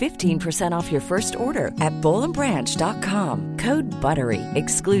 get 15% off your first order at bollandbranch.com. Code BUTTERY.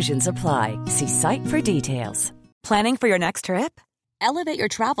 Exclusions apply. See site for details. Planning for your next trip? Elevate your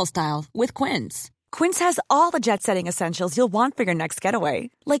travel style with Quince. Quince has all the jet-setting essentials you'll want for your next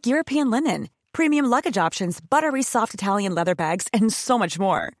getaway, like European linen, premium luggage options, buttery soft Italian leather bags, and so much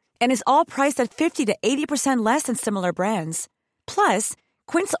more. And is all priced at 50 to 80% less than similar brands. Plus,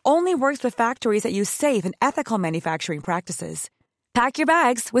 Quince only works with factories that use safe and ethical manufacturing practices. Pack your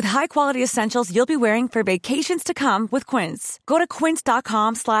bags with high-quality essentials you'll be wearing for vacations to come with Quince. Go to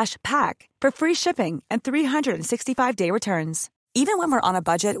quince.com/pack for free shipping and 365-day returns. Even when we're on a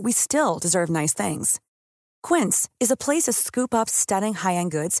budget, we still deserve nice things. Quince is a place to scoop up stunning high-end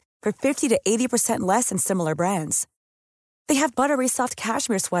goods for 50 to 80% less than similar brands. They have buttery soft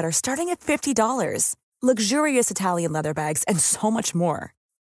cashmere sweaters starting at $50, luxurious Italian leather bags, and so much more.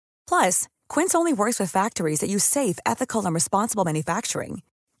 Plus, Quince only works with factories that use safe, ethical, and responsible manufacturing.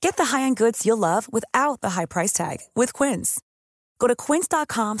 Get the high-end goods you'll love without the high price tag with Quince. Go to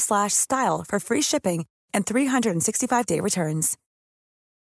quince.com/style for free shipping and 365-day returns.